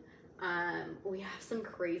hearing. We have some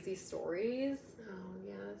crazy stories. Oh,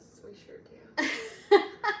 yes, we sure do.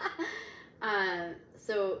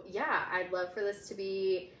 So yeah, I'd love for this to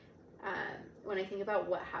be, when I think about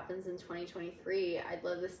what happens in 2023, I'd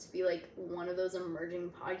love this to be like one of those emerging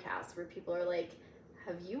podcasts where people are like,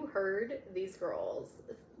 have you heard these girls?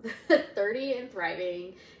 30 and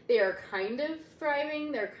thriving. They are kind of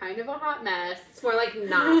thriving. They're kind of a hot mess. It's more like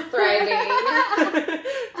not thriving.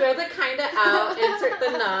 Throw the kind of out, insert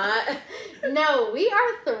the not. No, we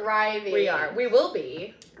are thriving. We are. We will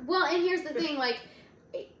be. Well, and here's the thing, like,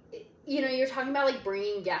 you know, you're talking about like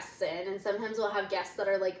bringing guests in, and sometimes we'll have guests that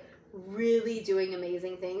are like really doing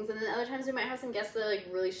amazing things, and then other times we might have some guests that are like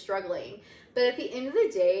really struggling. But at the end of the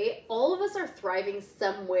day, all of us are thriving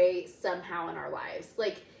some way, somehow in our lives.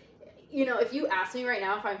 Like, you know, if you ask me right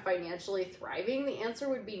now if I'm financially thriving, the answer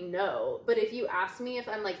would be no. But if you ask me if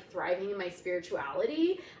I'm like thriving in my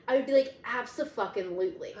spirituality, I would be like,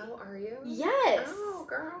 abso-fucking-lutely. Oh, are you? Yes. Oh,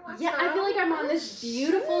 girl. Yeah, I feel like I'm on this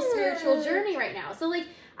beautiful spiritual journey right now. So like,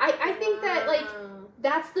 I think that like,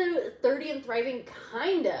 that's the 30 and thriving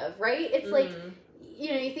kind of, right? It's like, you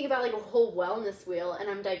know, you think about like a whole wellness wheel, and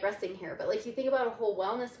I'm digressing here, but like you think about a whole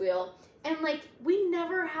wellness wheel, and like we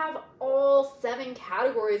never have all 7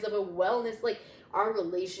 categories of a wellness, like our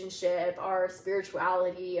relationship, our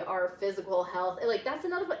spirituality, our physical health. And like that's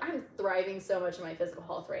another, I'm thriving so much in my physical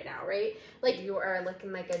health right now, right? Like you are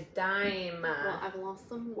looking like a dime. Well, I've lost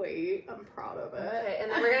some weight. I'm proud of it. Okay,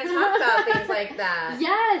 and then we're gonna talk about things like that.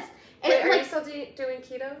 Yes. Wait, and are like, you still doing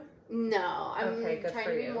keto? No, I'm okay, trying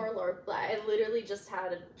to be more Lord. I literally just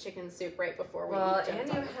had a chicken soup right before we jumped and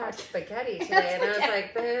you on the had podcast. spaghetti today, and I was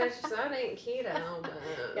like, bitch, that ain't keto. But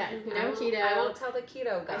Yeah, no keto. I won't tell the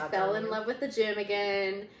keto gods. I fell in love with the gym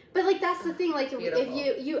again. But, like, that's the thing. Like, Beautiful.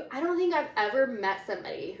 if you, I don't think I've ever met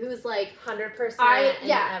somebody who's like 100%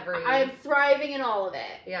 I'm thriving in all of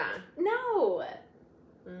it. Yeah. No.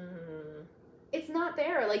 Mm-hmm. It's not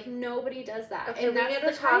there. Like, nobody does that. Okay, and we need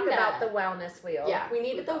to talk about the wellness wheel. Yeah. We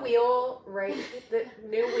need the wheel, right? The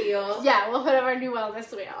new wheel. Yeah, we'll put up our new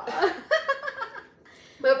wellness wheel.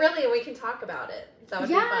 But really, we can talk about it. That would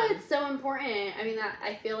be fun. It's so important. I mean,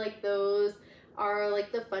 I feel like those are,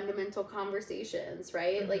 like, the fundamental conversations,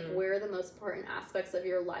 right? Mm-hmm. Like, where are the most important aspects of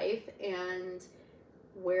your life, and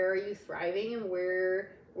where are you thriving, and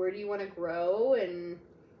where do you want to grow, and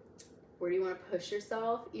where do you want to push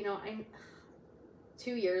yourself? You know,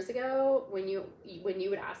 2 years ago, when you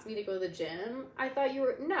would ask me to go to the gym, I thought you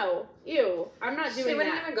were, no, ew, I'm not doing that. She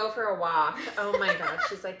wouldn't even go for a walk. Oh my God.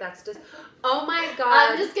 She's like, that's just, oh my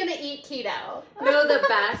God. I'm just going to eat keto. No, the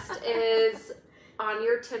best is on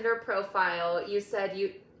your Tinder profile, she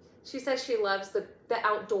says she loves the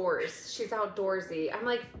outdoors. She's outdoorsy. I'm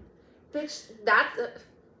like, bitch, that's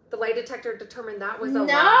the lie detector determined that was a lie.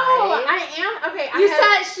 No, I am. Okay.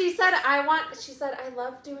 She said, I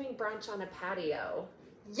love doing brunch on a patio.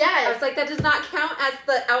 Yes. I was like, that does not count as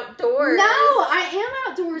the outdoors. No, I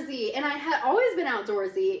am outdoorsy, and I had always been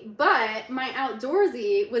outdoorsy, but my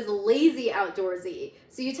outdoorsy was lazy outdoorsy.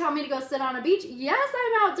 So you tell me to go sit on a beach? Yes,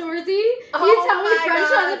 I'm outdoorsy. You tell me to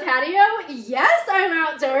brunch on the patio? Yes, I'm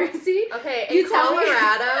outdoorsy. Okay, in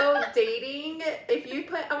Colorado, dating, if you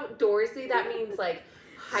put outdoorsy, that means like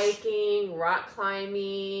hiking, rock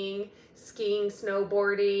climbing, skiing,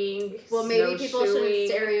 snowboarding. Well, maybe people shouldn't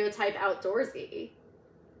stereotype outdoorsy.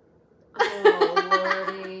 Oh,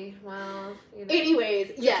 Lordy. Well, you know.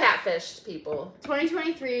 Anyways, you catfished people.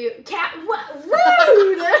 2023. What?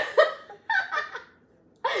 Rude!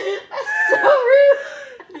 That's so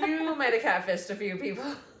rude. You might have catfished a few people.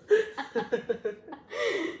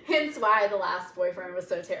 Hence why the last boyfriend was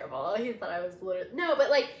so terrible. He thought I was literally... No, but,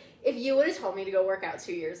 like, if you would have told me to go work out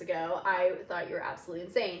 2 years ago, I thought you were absolutely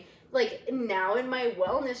insane. Like, now in my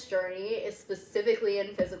wellness journey, is specifically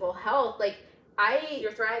in physical health, like,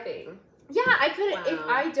 You're thriving. Yeah, I couldn't... Wow. If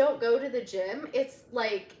I don't go to the gym, it's,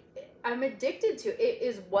 like... I'm addicted to it. It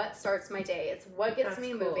is what starts my day. It's what gets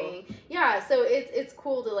me moving. Yeah, so it's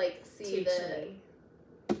cool to, like, see me.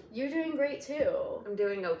 You're doing great, too. I'm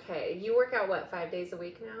doing okay. You work out, what, 5 days a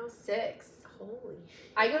week now? 6. Holy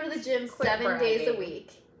shit. I go to the gym 7 days a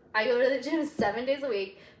week. I go to the gym 7 days a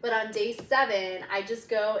week, but on day 7, I just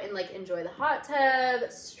go and, like, enjoy the hot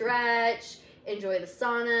tub, stretch, enjoy the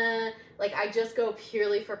sauna. Like, I just go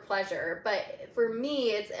purely for pleasure. But for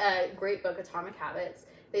me, it's a great book, Atomic Habits.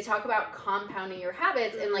 They talk about compounding your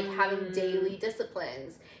habits and, like, having daily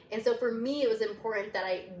disciplines. And so for me, it was important that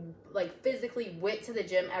I, like, physically went to the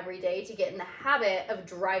gym every day to get in the habit of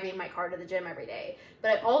driving my car to the gym every day.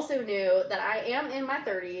 But I also knew that I am in my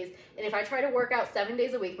 30s, and if I try to work out 7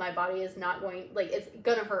 days a week, my body is not going, like, it's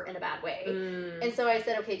gonna hurt in a bad way. And so I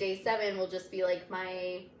said, okay, day 7 will just be, like,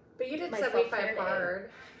 my... But you did 75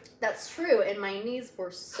 hard. That's true, and my knees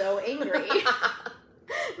were so angry.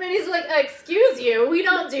 My knees were like, excuse you, we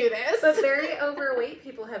don't do this. But very overweight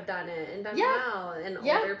people have done it and done well. And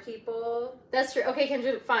older people. That's true. Okay,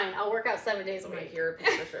 Kyndra, fine. I'll work out 7 days a week. You're a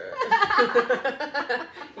piece of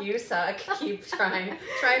shit. You suck. Keep trying.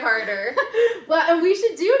 Try harder. Well, and we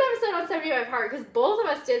should do an episode on 75 hard, because both of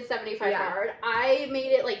us did 75 hard. I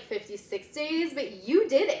made it like 56 days, but you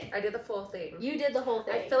did it. I did the full thing. You did the whole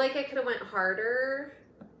thing. I feel like I could have went harder.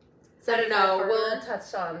 I don't know. We'll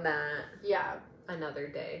touch on that. Yeah. Another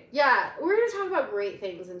day. Yeah, we're gonna talk about great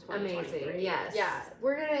things in 2023. Amazing, yes. Yeah,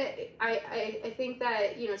 we're gonna. I think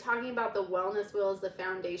that, you know, talking about the wellness wheel as the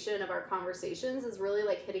foundation of our conversations is really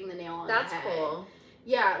like hitting the nail on the head. That's cool.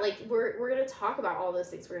 Yeah, like we're gonna talk about all those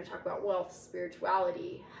things. We're gonna talk about wealth,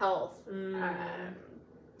 spirituality, health,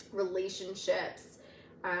 relationships,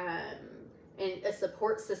 and a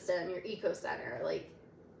support system, your eco center. Like,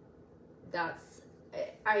 that's.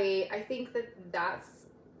 I think that's.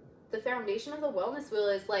 The foundation of the wellness wheel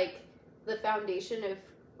is, like, the foundation of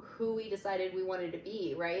who we decided we wanted to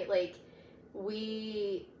be, right? Like,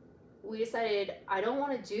 we decided, I don't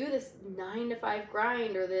want to do this 9 to 5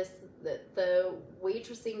 grind, or the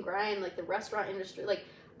waitressing grind, like the restaurant industry. Like,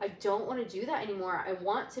 I don't want to do that anymore. I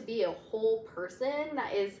want to be a whole person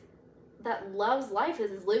that loves life,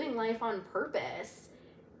 is living life on purpose.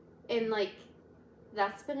 And, like,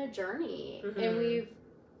 that's been a journey. And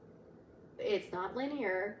it's not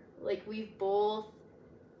linear. Like, we've both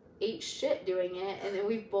ate shit doing it, and then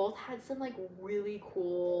we've both had some like really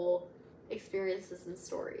cool experiences and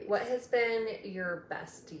stories. What has been your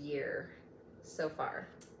best year so far?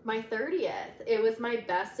 My 30th. It was my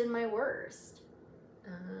best and my worst.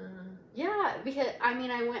 Yeah, because I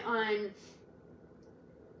mean, I went on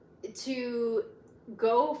to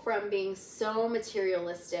go from being so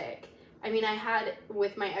materialistic. I mean, I had,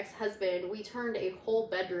 with my ex-husband, we turned a whole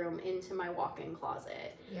bedroom into my walk-in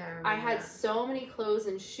closet. Yeah, I had so many clothes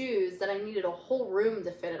and shoes that I needed a whole room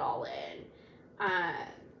to fit it all in.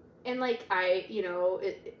 And like as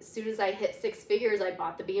soon as I hit 6 figures, I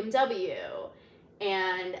bought the BMW.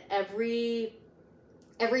 And every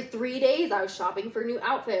 3 days I was shopping for new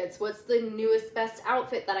outfits. What's the newest, best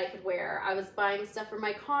outfit that I could wear? I was buying stuff for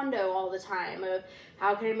my condo all the time of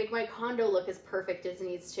how can I make my condo look as perfect as it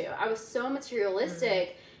needs to. I was so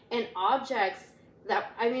materialistic and objects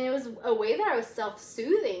that, I mean, it was a way that I was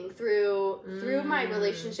self-soothing through my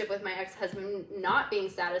relationship with my ex-husband not being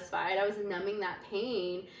satisfied. I was numbing that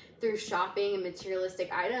pain through shopping and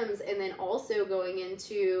materialistic items, and then also going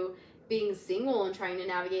into being single and trying to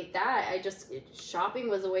navigate that. Shopping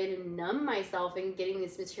was a way to numb myself and getting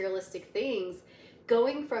these materialistic things.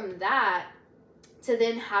 Going from that to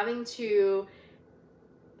then having to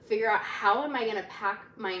figure out how am I going to pack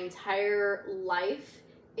my entire life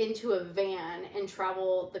into a van and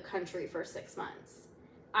travel the country for 6 months.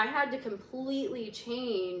 I had to completely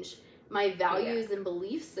change my values and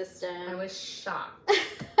belief system. I was shocked.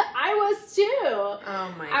 I was too.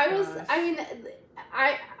 Oh my gosh.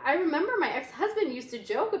 I remember my ex-husband used to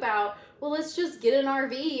joke about, well, let's just get an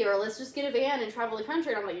RV or let's just get a van and travel the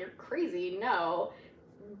country. And I'm like, you're crazy. No.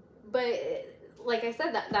 But like I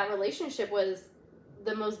said, that relationship was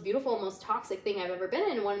the most beautiful, most toxic thing I've ever been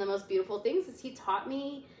in. And one of the most beautiful things is he taught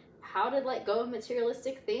me how to let go of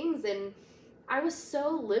materialistic things. And I was so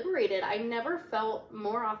liberated. I never felt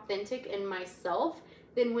more authentic in myself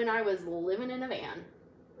than when I was living in a van.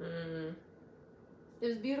 It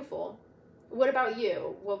was beautiful. What about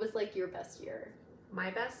you? What was like your best year? My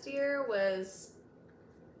best year was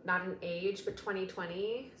not an age, but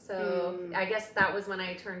 2020. So I guess that was when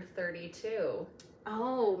I turned 32.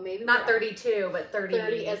 Oh, maybe not 32, but 30.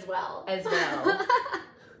 30 as well.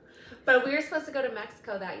 But we were supposed to go to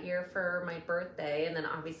Mexico that year for my birthday, and then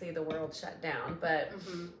obviously the world shut down. But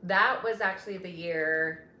that was actually the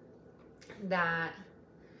year that,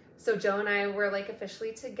 so Joe and I were like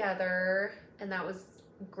officially together, and that was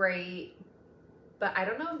great. But I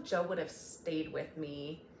don't know if Joe would have stayed with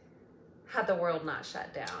me had the world not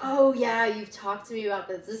shut down. Oh, yeah. You've talked to me about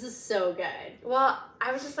this. This is so good. Well,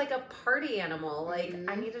 I was just like a party animal. Like,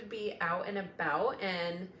 I needed to be out and about.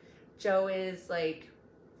 And Joe is like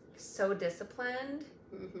so disciplined.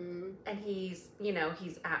 And he's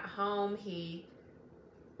at home. He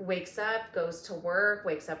wakes up, goes to work,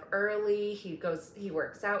 wakes up early. He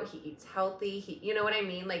works out. He eats healthy. You know what I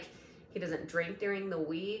mean? Like, he doesn't drink during the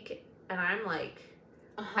week. And I'm like,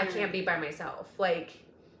 I can't be by myself. Like,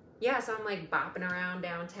 yeah, so I'm like bopping around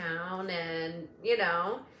downtown and,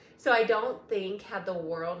 so I don't think had the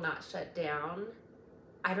world not shut down,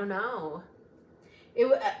 I don't know. I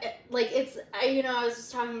was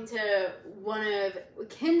just talking to one of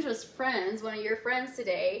Kyndra's friends, one of your friends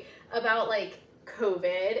today, about like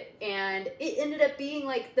COVID, and it ended up being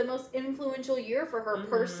like the most influential year for her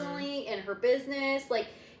personally and her business. Like,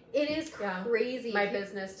 it is crazy. Yeah. My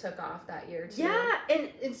business took off that year too. Yeah,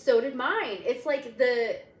 and so did mine. It's like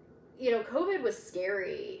COVID was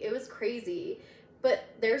scary. It was crazy. But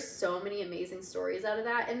there's so many amazing stories out of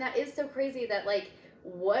that. And that is so crazy that, like,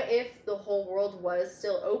 what if the whole world was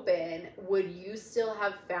still open? Would you still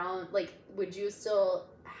have would you still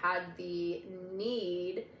had the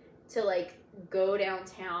need to, like, go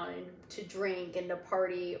downtown and to drink and to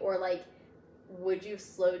party? Or, like, would you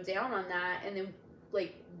slow down on that? And then,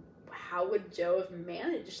 like, how would Joe have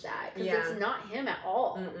managed that? Because it's not him at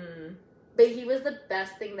all. But he was the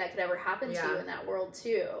best thing that could ever happen to you in that world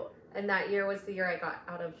too. And that year was the year I got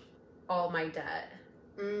out of all my debt.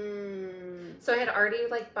 So I had already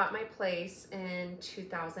like bought my place in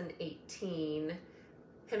 2018. Him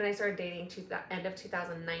and I started dating end of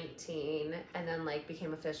 2019, and then like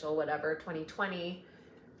became official 2020.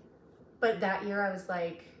 But that year I was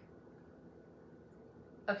like,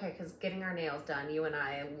 okay, because getting our nails done, you and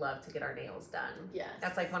I love to get our nails done. Yes.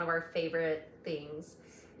 That's like one of our favorite things.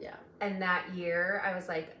 Yeah. And that year I was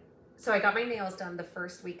like, so I got my nails done the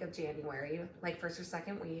first week of January, like first or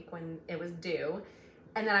second week when it was due.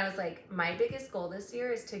 And then I was like, my biggest goal this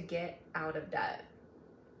year is to get out of debt.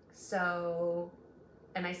 So,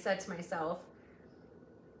 and I said to myself,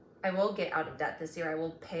 I will get out of debt this year. I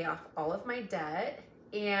will pay off all of my debt.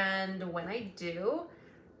 And when I do,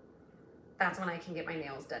 that's when I can get my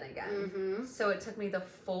nails done again. Mm-hmm. So it took me the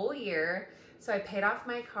full year. So I paid off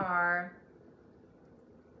my car.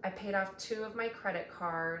 I paid off 2 of my credit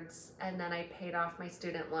cards, and then I paid off my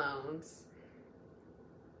student loans.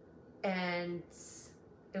 And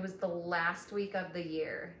it was the last week of the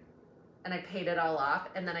year, and I paid it all off,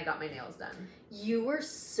 and then I got my nails done. You were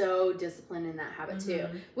so disciplined in that habit too.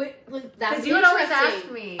 That's because you would always ask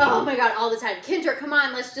me. Oh my God, all the time. Kyndra, come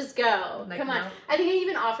on, let's just go. Like, come on. no. I think I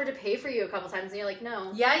even offered to pay for you a couple times, and you're like,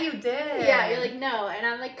 no. Yeah, you did. Yeah, you're like, no. And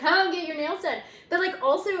I'm like, come get your nails done. But like,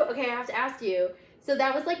 also, okay, I have to ask you. So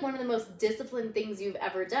that was like one of the most disciplined things you've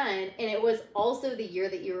ever done, and it was also the year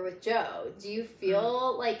that you were with Joe. Do you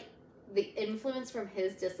feel like the influence from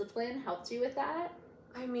his discipline helped you with that?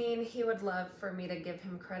 I mean, he would love for me to give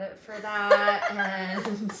him credit for that,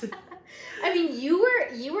 and I mean, you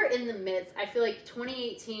were in the midst. I feel like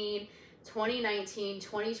 2018, 2019,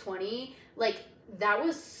 2020, like that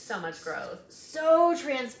was so much growth, so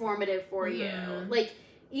transformative for you. Mm-hmm. Like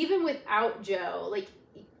even without Joe, like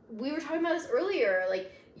we were talking about this earlier,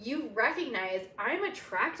 like you recognize I'm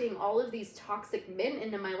attracting all of these toxic men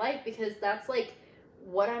into my life because that's like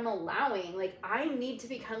what I'm allowing. Like I need to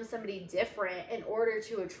become somebody different in order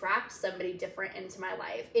to attract somebody different into my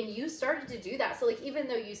life. And you started to do that. So like even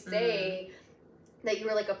though you say that you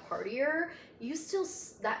were like a partier, you still,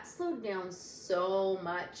 that slowed down so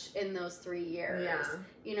much in those 3 years. Yeah.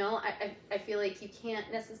 You know, I feel like you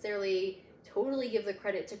can't necessarily totally give the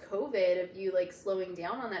credit to COVID of you like slowing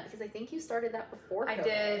down on that, because I think you started that before COVID. I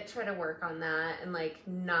did try to work on that and like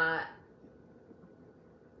not,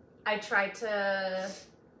 I tried to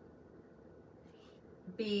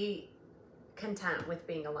be content with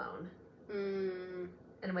being alone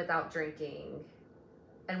and without drinking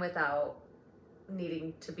and without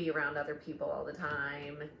needing to be around other people all the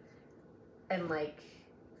time and like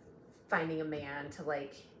finding a man to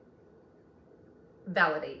like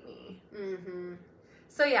validate me.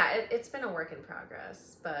 So yeah, it's been a work in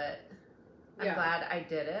progress, but I'm glad I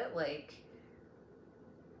did it. Like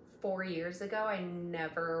 4 years ago, I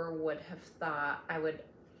never would have thought I would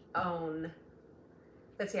own,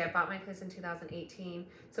 let's see, I bought my place in 2018,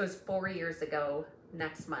 so it was 4 years ago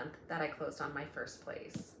next month that I closed on my first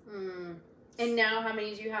place. And now how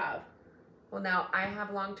many do you have? Well, now I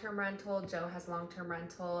have long-term rental, Joe has long-term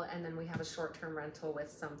rental, and then we have a short-term rental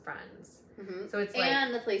with some friends. So it's like,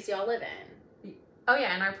 and the place y'all live in. Oh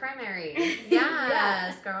yeah, and our primary.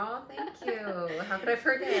 Yes, girl, thank you. How could I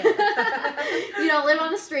forget? You don't live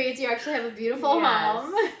on the streets, you actually have a beautiful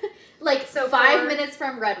home. Like so 5 minutes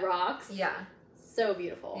from Red Rocks. Yeah. So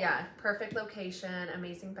beautiful. Yeah, perfect location,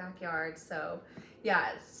 amazing backyard. So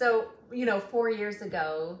yeah, so you know, 4 years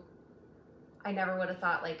ago, I never would have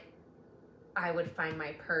thought like I would find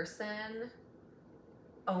my person,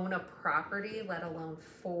 own a property, let alone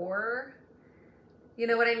 4. You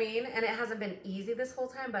know what I mean? And it hasn't been easy this whole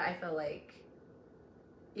time, but I feel like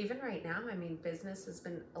even right now, I mean, business has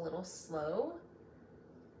been a little slow.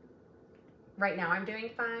 Right now I'm doing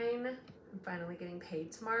fine. I'm finally getting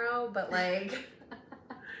paid tomorrow, but like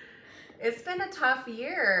it's been a tough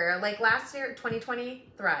year. Like last year, 2020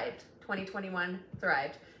 thrived. 2021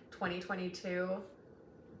 thrived. 2022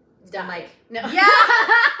 done. Like, no. Yeah.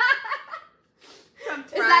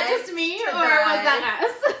 Is that just me or was that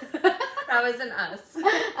us? That was an us.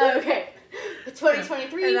 Okay.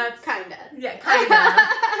 2023, kinda. Yeah, kinda.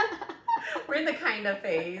 We're in the kinda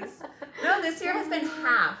phase. No, this year has been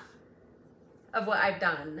half of what I've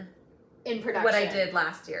done. In production. What I did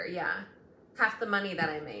last year, yeah. Half the money that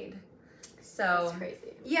I made. So. That's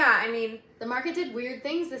crazy. Yeah, I mean. The market did weird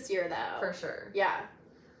things this year, though. For sure. Yeah.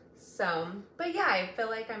 So, but yeah, I feel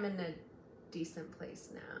like I'm in a decent place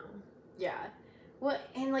now. Yeah. Well,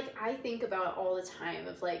 and like I think about all the time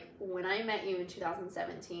of like when I met you in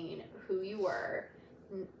 2017, who you were,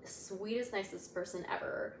 sweetest, nicest person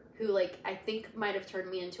ever, who like I think might have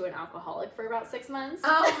turned me into an alcoholic for about 6 months.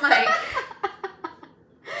 Oh my.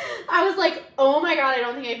 I was like, oh my God, I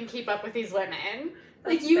don't think I can keep up with these women.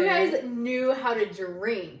 Like you guys knew how to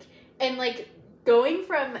drink. And like going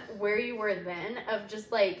from where you were then of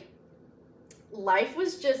just like, life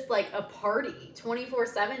was just like a party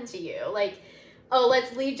 24/7 to you. Like, oh,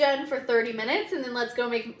 let's lead gen for 30 minutes and then let's go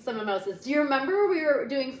make some mimosas. Do you remember we were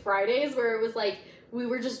doing Fridays where it was like we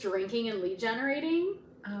were just drinking and lead generating?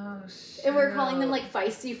 Oh, shit. And we were calling them like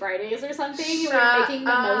Feisty Fridays or something. And we were making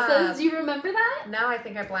mimosas. Do you remember that? No, I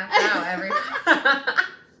think I blacked out every time.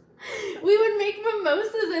 We would make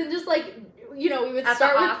mimosas and just like, you know, we would at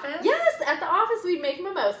start the with, office? Yes, at the office we'd make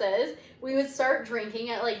mimosas. We would start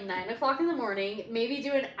drinking at like 9 o'clock in the morning, maybe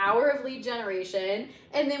do an hour of lead generation,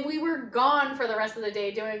 and then we were gone for the rest of the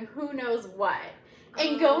day doing who knows what.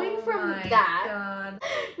 And going from that, God.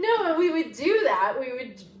 No, we would do that. We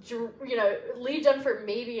would, lead gen for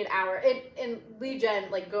maybe an hour. And lead gen,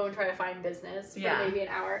 like, go and try to find business for maybe an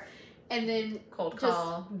hour. And then cold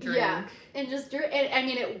call, drink. Yeah, and just drink. And I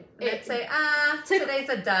mean, it'd say, today's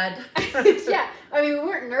a dud. Yeah, I mean, we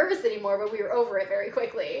weren't nervous anymore, but we were over it very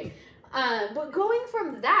quickly. But going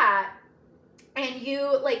from that, and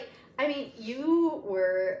you, like, I mean, you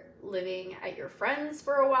were living at your friends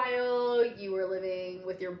for a while. You were living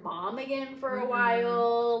with your mom again for a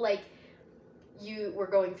while. Like, you were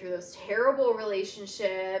going through those terrible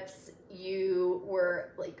relationships. You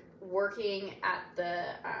were, like, working at the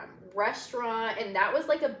restaurant, and that was,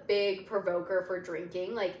 like, a big provoker for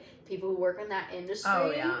drinking. Like, people who work in that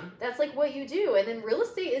industry, that's, like, what you do. And then real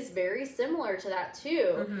estate is very similar to that,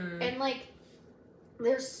 too. And, like,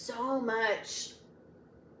 there's so much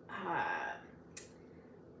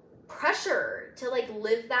pressure to, like,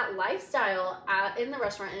 live that lifestyle in the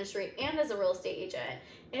restaurant industry and as a real estate agent.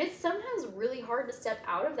 And it's sometimes really hard to step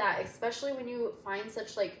out of that, especially when you find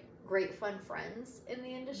such, like, great fun friends in the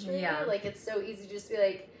industry. Yeah. Like, it's so easy to just be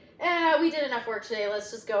like, we did enough work today, let's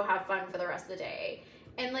just go have fun for the rest of the day.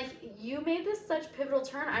 And, like, you made this such pivotal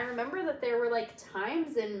turn. I remember that there were, like,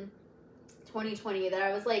 times in 2020 that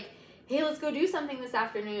I was like, hey, let's go do something this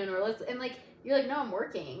afternoon, or and, like, you're like, no, I'm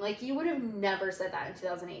working. Like, you would have never said that in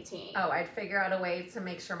 2018. Oh, I'd figure out a way to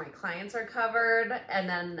make sure my clients are covered, and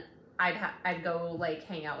then I'd go, like,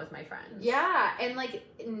 hang out with my friends. Yeah, and, like,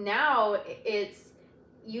 now it's,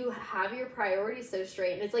 you have your priorities so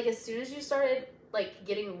straight, and it's like, as soon as you started, like,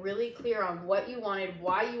 getting really clear on what you wanted,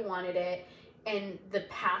 why you wanted it, and the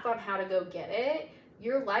path on how to go get it,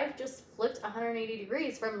 your life just flipped 180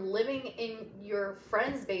 degrees from living in your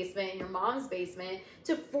friend's basement, in your mom's basement,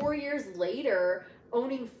 to 4 years later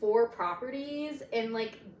owning 4 properties and,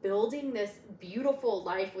 like, building this beautiful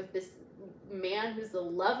life with this man who's the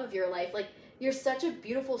love of your life. Like, you're such a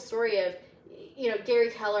beautiful story of, Gary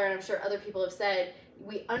Keller, and I'm sure other people have said,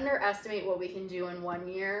 we underestimate what we can do in 1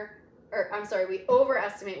 year. We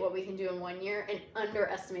overestimate what we can do in 1 year and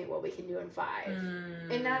underestimate what we can do in 5.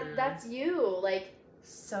 And that's you. Like,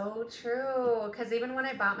 so true. Because even when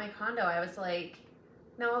I bought my condo, I was like,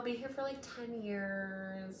 no, I'll be here for, like, 10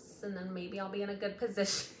 years, and then maybe I'll be in a good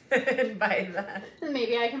position by then. And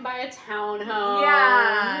maybe I can buy a townhome.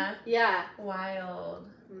 Yeah. Yeah. Wild.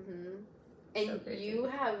 And so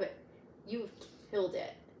you've killed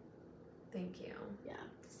it. Thank you. Yeah.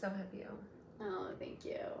 So have you. Oh, thank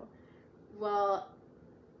you. Well,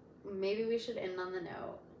 maybe we should end on the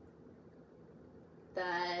note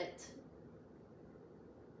that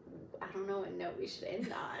I don't know what note we should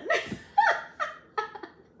end on.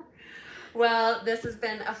 Well, this has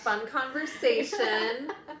been a fun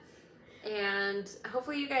conversation, and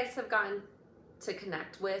hopefully you guys have gotten to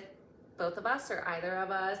connect with both of us or either of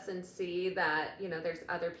us and see that, there's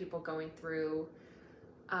other people going through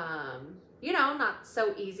not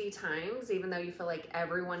so easy times, even though you feel like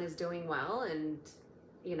everyone is doing well and,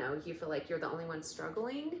 you feel like you're the only one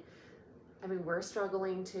struggling. I mean, we're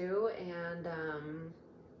struggling too. And,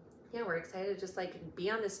 we're excited to just, like, be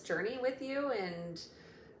on this journey with you and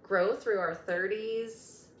grow through our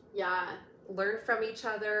 30s. Yeah. Learn from each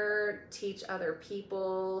other, teach other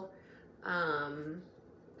people, and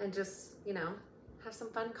just, have some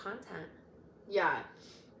fun content. Yeah.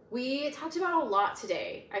 We talked about a lot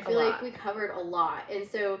today. I feel like we covered a lot. And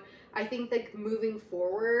so I think, like, moving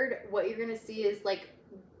forward, what you're going to see is, like,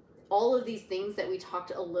 all of these things that we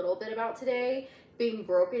talked a little bit about today being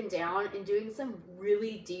broken down and doing some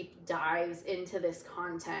really deep dives into this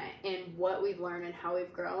content and what we've learned and how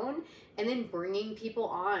we've grown, and then bringing people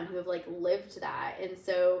on who have, like, lived that. And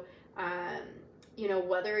so,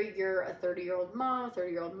 whether you're a 30-year-old mom, a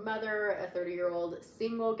 30-year-old mother, a 30-year-old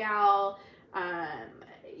single gal,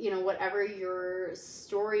 whatever your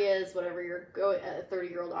story is, whatever you're a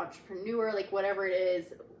 30-year-old entrepreneur, like, whatever it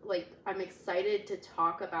is, like, I'm excited to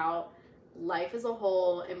talk about life as a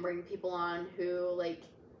whole and bring people on who, like,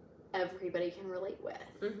 everybody can relate with.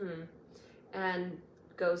 And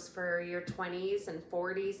goes for your 20s and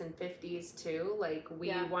 40s and 50s too. Like,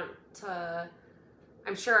 we want to,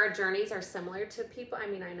 I'm sure our journeys are similar to people. I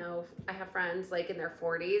mean, I know I have friends, like, in their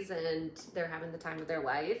 40s and they're having the time of their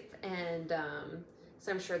life. And,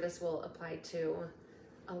 so I'm sure this will apply to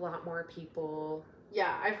a lot more people.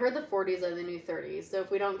 Yeah, I've heard the 40s are the new 30s. So if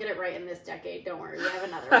we don't get it right in this decade, don't worry. We have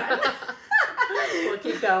another one. We'll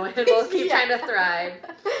keep going. We'll keep trying to thrive.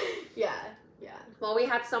 Yeah. Well, we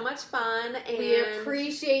had so much fun. And we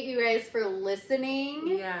appreciate you guys for listening.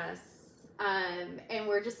 Yes. And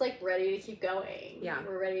we're just like ready to keep going. Yeah.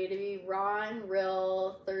 We're ready to be raw and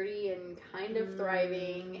real, 30 and kind of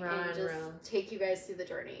thriving, raw and just take you guys through the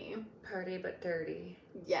journey. Party but dirty.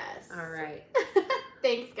 Yes. All right.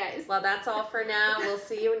 Thanks, guys. Well, that's all for now. We'll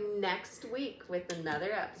see you next week with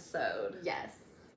another episode. Yes.